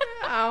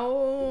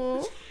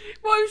 Ow.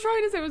 What I was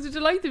trying to say was, did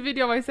you like the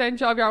video I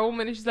sent you of your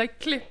woman? And she's like,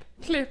 clip,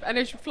 and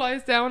then she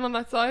flies down on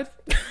that side.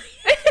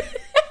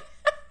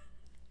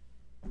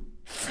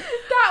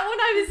 That one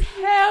I was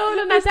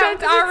howling at.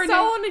 That was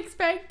so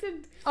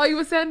unexpected. I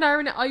was saying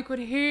Aaron, I could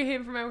hear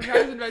him from our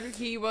house, and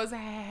he was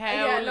howling.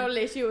 Yeah, no,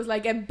 literally it was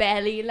like a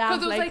belly laugh.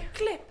 Because it was like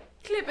clip,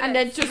 and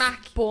then just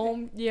smack.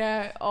 boom.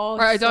 Yeah. Oh,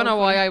 Or I don't know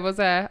why I was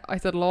I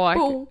said like.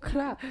 Boom,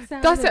 clap.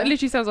 That's it.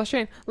 Literally sounds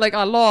Australian. Like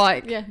I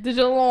like. Yeah. Did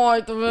you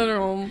like the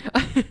video?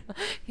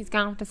 He's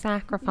going to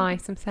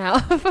sacrifice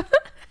himself.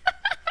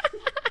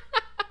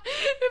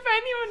 If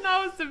anyone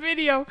knows the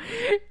video,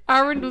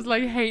 Aaron does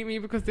like hate me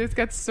because this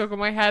gets stuck in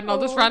my head, and I'll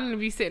just randomly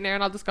be sitting there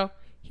and I'll just go,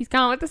 he's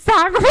going to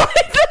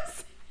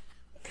sacrifice.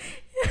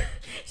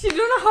 She done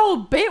a whole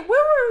bit. Where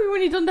were we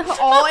when you done the whole?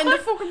 Oh, in the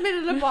fucking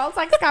middle of the ball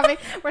sacks cafe.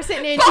 We're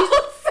sitting here. And she's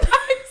Ball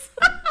sacks.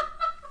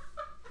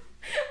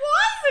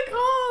 what is it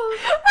called?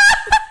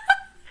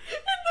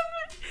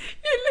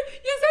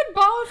 You said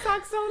ball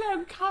sacks so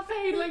loud.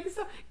 Cafe, like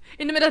so.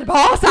 In the middle of the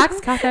ball sacks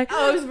cafe.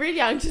 I was really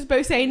anxious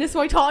about saying this,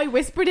 so I thought I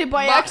whispered it, but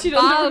I actually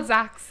done ball the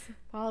sacks.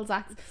 ball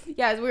sacks.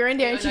 Yeah, we were in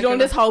there and Yeah, she like done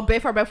a- this whole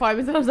bit for about 5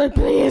 minutes, and I was like,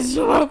 please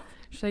shut up.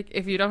 She's like,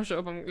 if you don't shut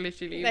up, I'm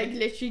literally leaving. Like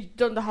literally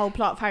done the whole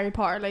plot of Harry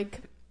Potter.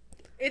 Like,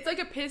 It's like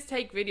a piss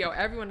take video.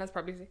 Everyone has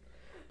probably seen.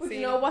 but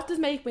you know what does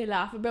make me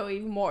laugh about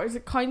even more is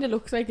it kind of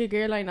looks like a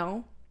girl I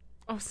know.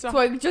 Oh, stop. So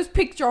I just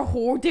picture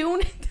her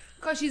doing it.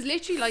 Because she's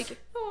literally like,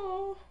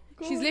 Oh,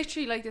 she's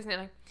literally like this now,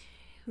 like,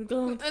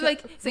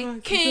 like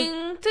saying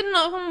king to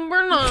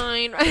number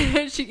 9.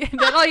 And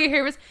then all you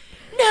hear is,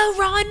 no,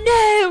 Ron,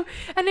 no.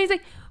 And he's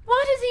like,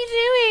 what is he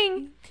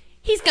doing?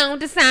 He's going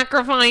to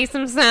sacrifice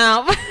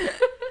himself.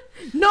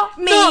 Not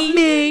me. Not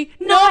me.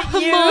 Not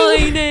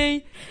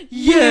Hermione.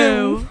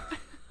 You.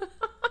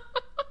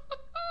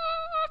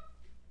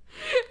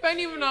 If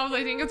anyone knows,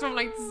 I think it's from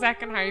like the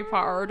second Harry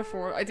Potter or the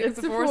fourth. I think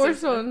it's the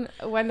fourth one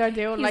when they're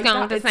doing He's like going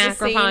that. to It's the scene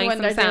sacrifice when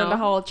they're doing himself. the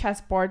whole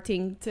chessboard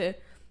thing to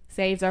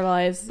save their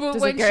lives. But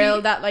There's a when girl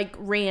she- that like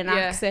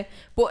reenacts it,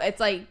 but it's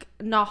like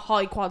not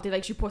high quality.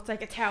 Like she puts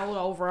like a towel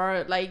over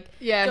her, like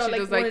Yeah, so, she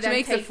does one like of she them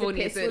makes it take the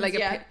funny. piss It's like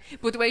ones, a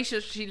but the way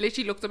she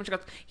literally looks up and she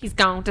goes, he's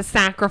going to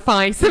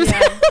sacrifice Yeah.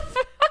 himself.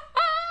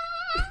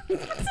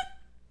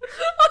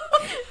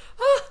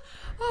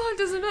 Oh,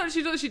 doesn't know.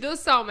 She does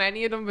so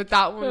many of them, but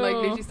that one like Oh.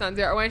 literally stands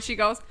there. Or when she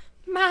goes,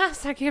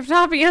 Master, give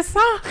Dobby a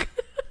sock.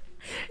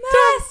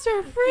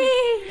 Master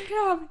free,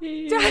 come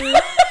here.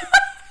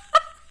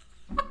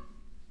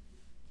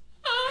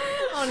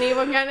 Only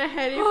even getting a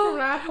headache from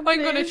laughing.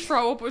 I'm gonna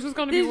throw up. It's just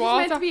gonna This be is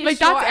meant water. to be a Like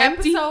short that's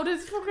empty. episode.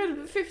 It's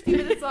fucking 50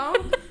 minutes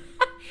long.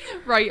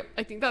 Right.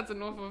 I think that's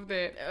enough of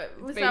the.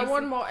 Was there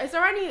one more? Is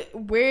there any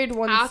weird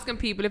ones? Asking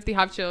people if they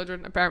have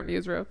children apparently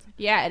is rude.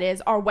 Yeah, it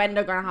is. Or when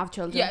they're gonna have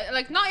children. Yeah,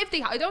 like not if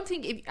they. I don't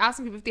think if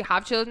asking people if they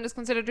have children is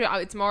considered rude.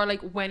 It's more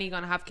like when are you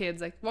gonna have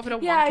kids? Like what if I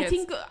don't Yeah, want I kids?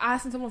 think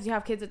asking someone if you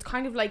have kids, it's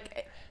kind of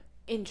like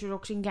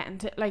introduction, getting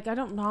to like I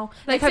don't know.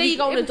 Like, Like have say you- you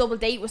go on a double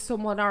date with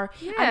someone, or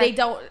Yeah. and they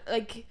don't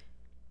like.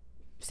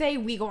 Say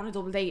we go on a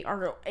double date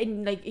or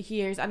in like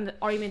years and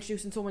I'm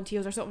introducing someone to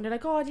you or something, they're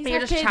like, oh, these You're are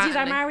just kids, these chatting,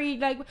 are like- married,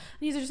 like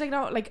these are just like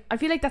no, like I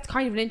feel like that's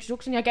kind of an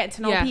introduction. You're getting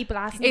to know Yeah. people,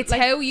 asking It's like,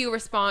 how you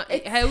respond.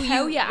 it's how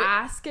you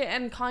ask it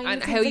and kind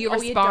and of how things you like,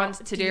 oh, respond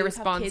don't- to do their you have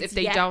response kids? if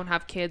they Yeah. don't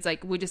have kids.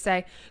 Like, would you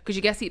say, because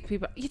you get see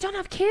people, you don't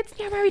have kids and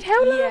you're married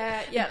how long?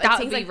 Yeah, yeah, like that would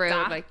things be like rude.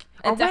 that. Like, It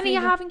or when are definitely you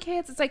would- having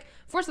kids? It's like,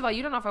 first of all,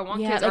 you don't know if I want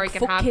Yeah, kids or I like, can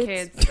fuck have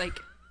kids. kids. Like,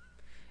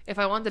 if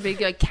I want a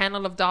big like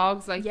kennel of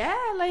dogs, like, Yeah,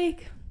 like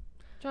do you know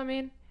what I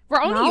mean?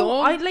 We're only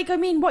no, young. I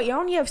mean, what, you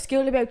only have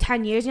school about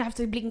 10 years and you have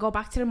to bleed and go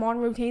back to the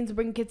morning routines and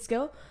bring kids to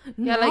school?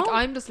 Yeah, No. like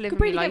I'm just living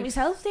my Completely get life.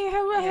 myself there.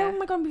 How Yeah.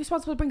 am I going to be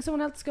responsible to bring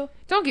someone else to school?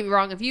 Don't get me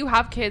wrong. If you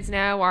have kids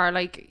now or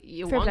like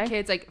you Fair want play.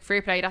 kids, like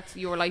fair play, that's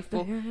your life.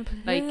 But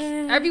like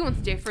everyone's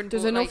different.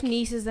 There's but, enough like,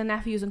 nieces and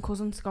nephews and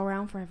cousins to go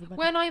around for everybody.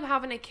 when I'm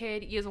having a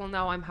kid, you will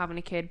know I'm having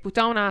a kid. But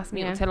don't ask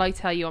me Yeah. until I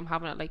tell you I'm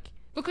having it. Like,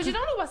 because you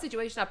don't know what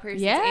situation that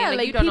person's Yeah, in. Like,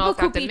 like, you don't know people if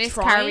they have could to be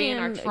miscarrying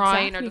or trying,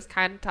 trying exactly. or just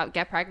can't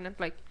get pregnant.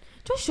 Like,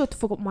 Just shut the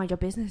fuck up and mind your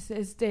business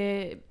is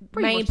the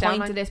Pretty main much down point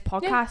line. of this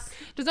podcast.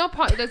 there's no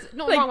point. There's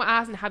nothing Like- wrong with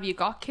asking have you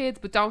got kids,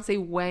 but don't say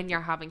when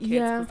you're having kids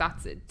Yeah. because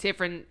that's a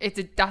different.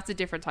 That's a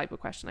different type of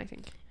question. I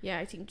think. Yeah,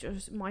 I think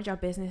just mind your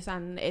business,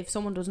 and if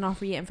someone doesn't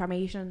offer you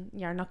information,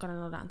 you're not going to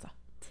know the answer.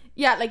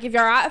 Yeah, like if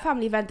you're at a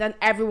family event and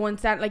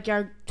everyone's there, like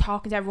you're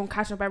talking to everyone,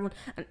 catching up with everyone,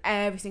 and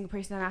every single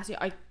person that asks you,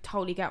 I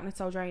totally get when it's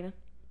so draining.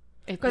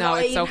 Because No,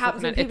 it it's so even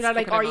happens when fucking. people are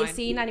like, fucking are you annoying.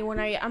 seeing anyone?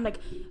 Are you? I'm like,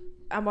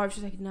 and my wife's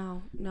just like,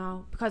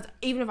 no. Because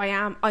even if I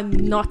am, I'm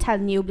not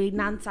telling you,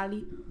 bleeding Aunt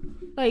Sally.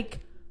 Like,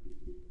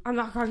 I'm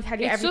not going to tell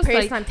you It's every just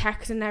person like- I'm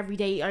texting every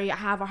day, or you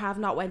have or have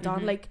not went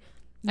on. Like,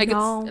 Like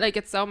no. it's like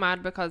it's so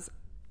mad because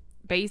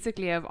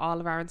basically of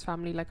all of Aaron's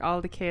family, like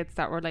all the kids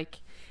that were like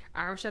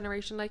our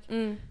generation, like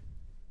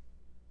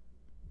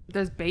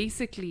there's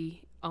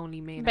basically only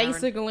me and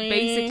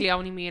Basically.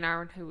 only me and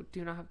Aaron who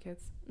do not have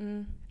kids,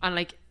 and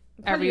like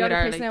Probably every the other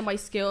other person like in my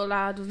school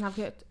lad doesn't have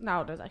kids.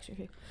 No, there's actually a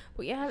few.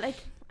 But yeah, like,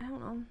 I don't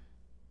know.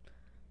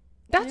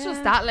 that's just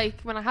Yeah. that.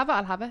 Like when I have it,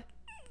 I'll have it,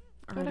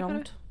 Or I Good, don't.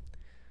 good.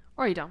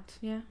 or you don't.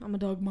 Yeah, I'm a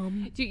dog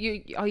mom.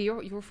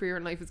 Your fear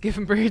in life is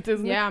giving birth,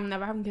 isn't it? Yeah, I'm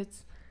never having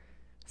kids.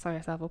 Sign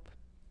yourself up.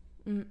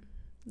 Mm.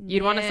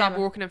 You'd want to stop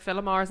Never. working in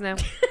Philomars now.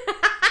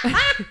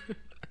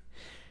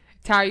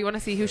 Tara, you want to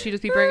see who she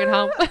just be bringing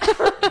home?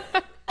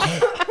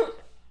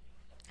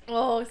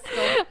 Oh,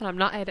 stop. And I'm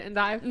not editing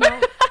that. No.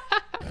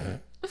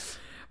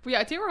 But yeah,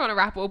 I think we're going to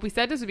wrap up. We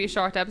said this would be a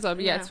short episode,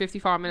 but yeah, Yeah. it's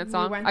 54 minutes We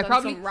long. went I on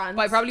probably, some rants.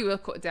 but I probably will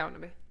cut it down a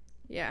bit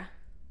Yeah.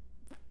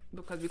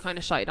 because we kind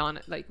of shied on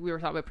it. Like we were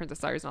talking about Princess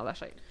Diaries and all that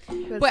shit.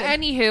 We'll But see.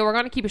 anywho, we're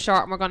going to keep it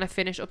short and we're going to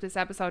finish up this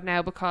episode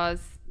now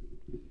because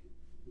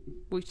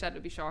we said it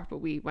would be short, but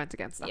we went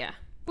against that. Yeah.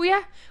 But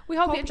yeah, we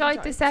hope you Hope you enjoyed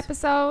enjoyed this it.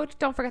 episode.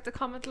 Don't forget to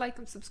comment, like,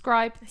 and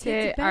subscribe Hit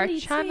to the our belly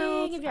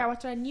channel. ting if you're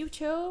watching on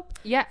YouTube.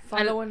 Yeah,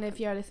 Follow and and if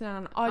you're listening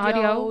on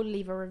audio, Audio.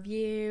 leave a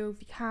review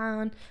if you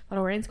can.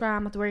 Follow our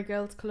Instagram at the Weird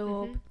Girls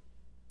Club.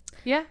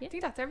 yeah, I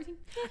think that's everything.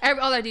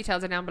 All our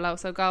details are down below,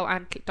 so go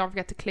and don't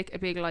forget to click a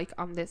big like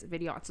on this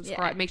video and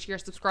subscribe. Yeah. Make sure you're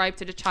subscribed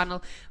to the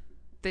channel.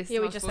 This Yeah,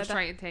 is we the just most said that.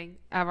 frustrating thing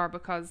ever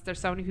because there's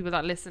so many people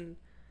that listen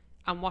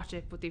and watch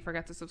it, but they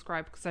forget to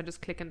subscribe because they're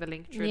just clicking the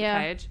link through Yeah. the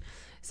page.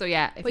 So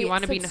yeah, if But you yeah,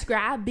 want to be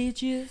subscribe,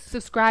 bitches.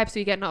 subscribe so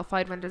you get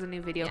notified when there's a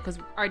new video because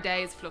our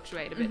days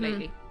fluctuate a bit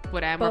lately. But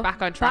we're But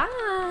back on track.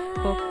 Bye.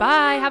 But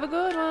bye. Have a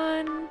good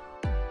one.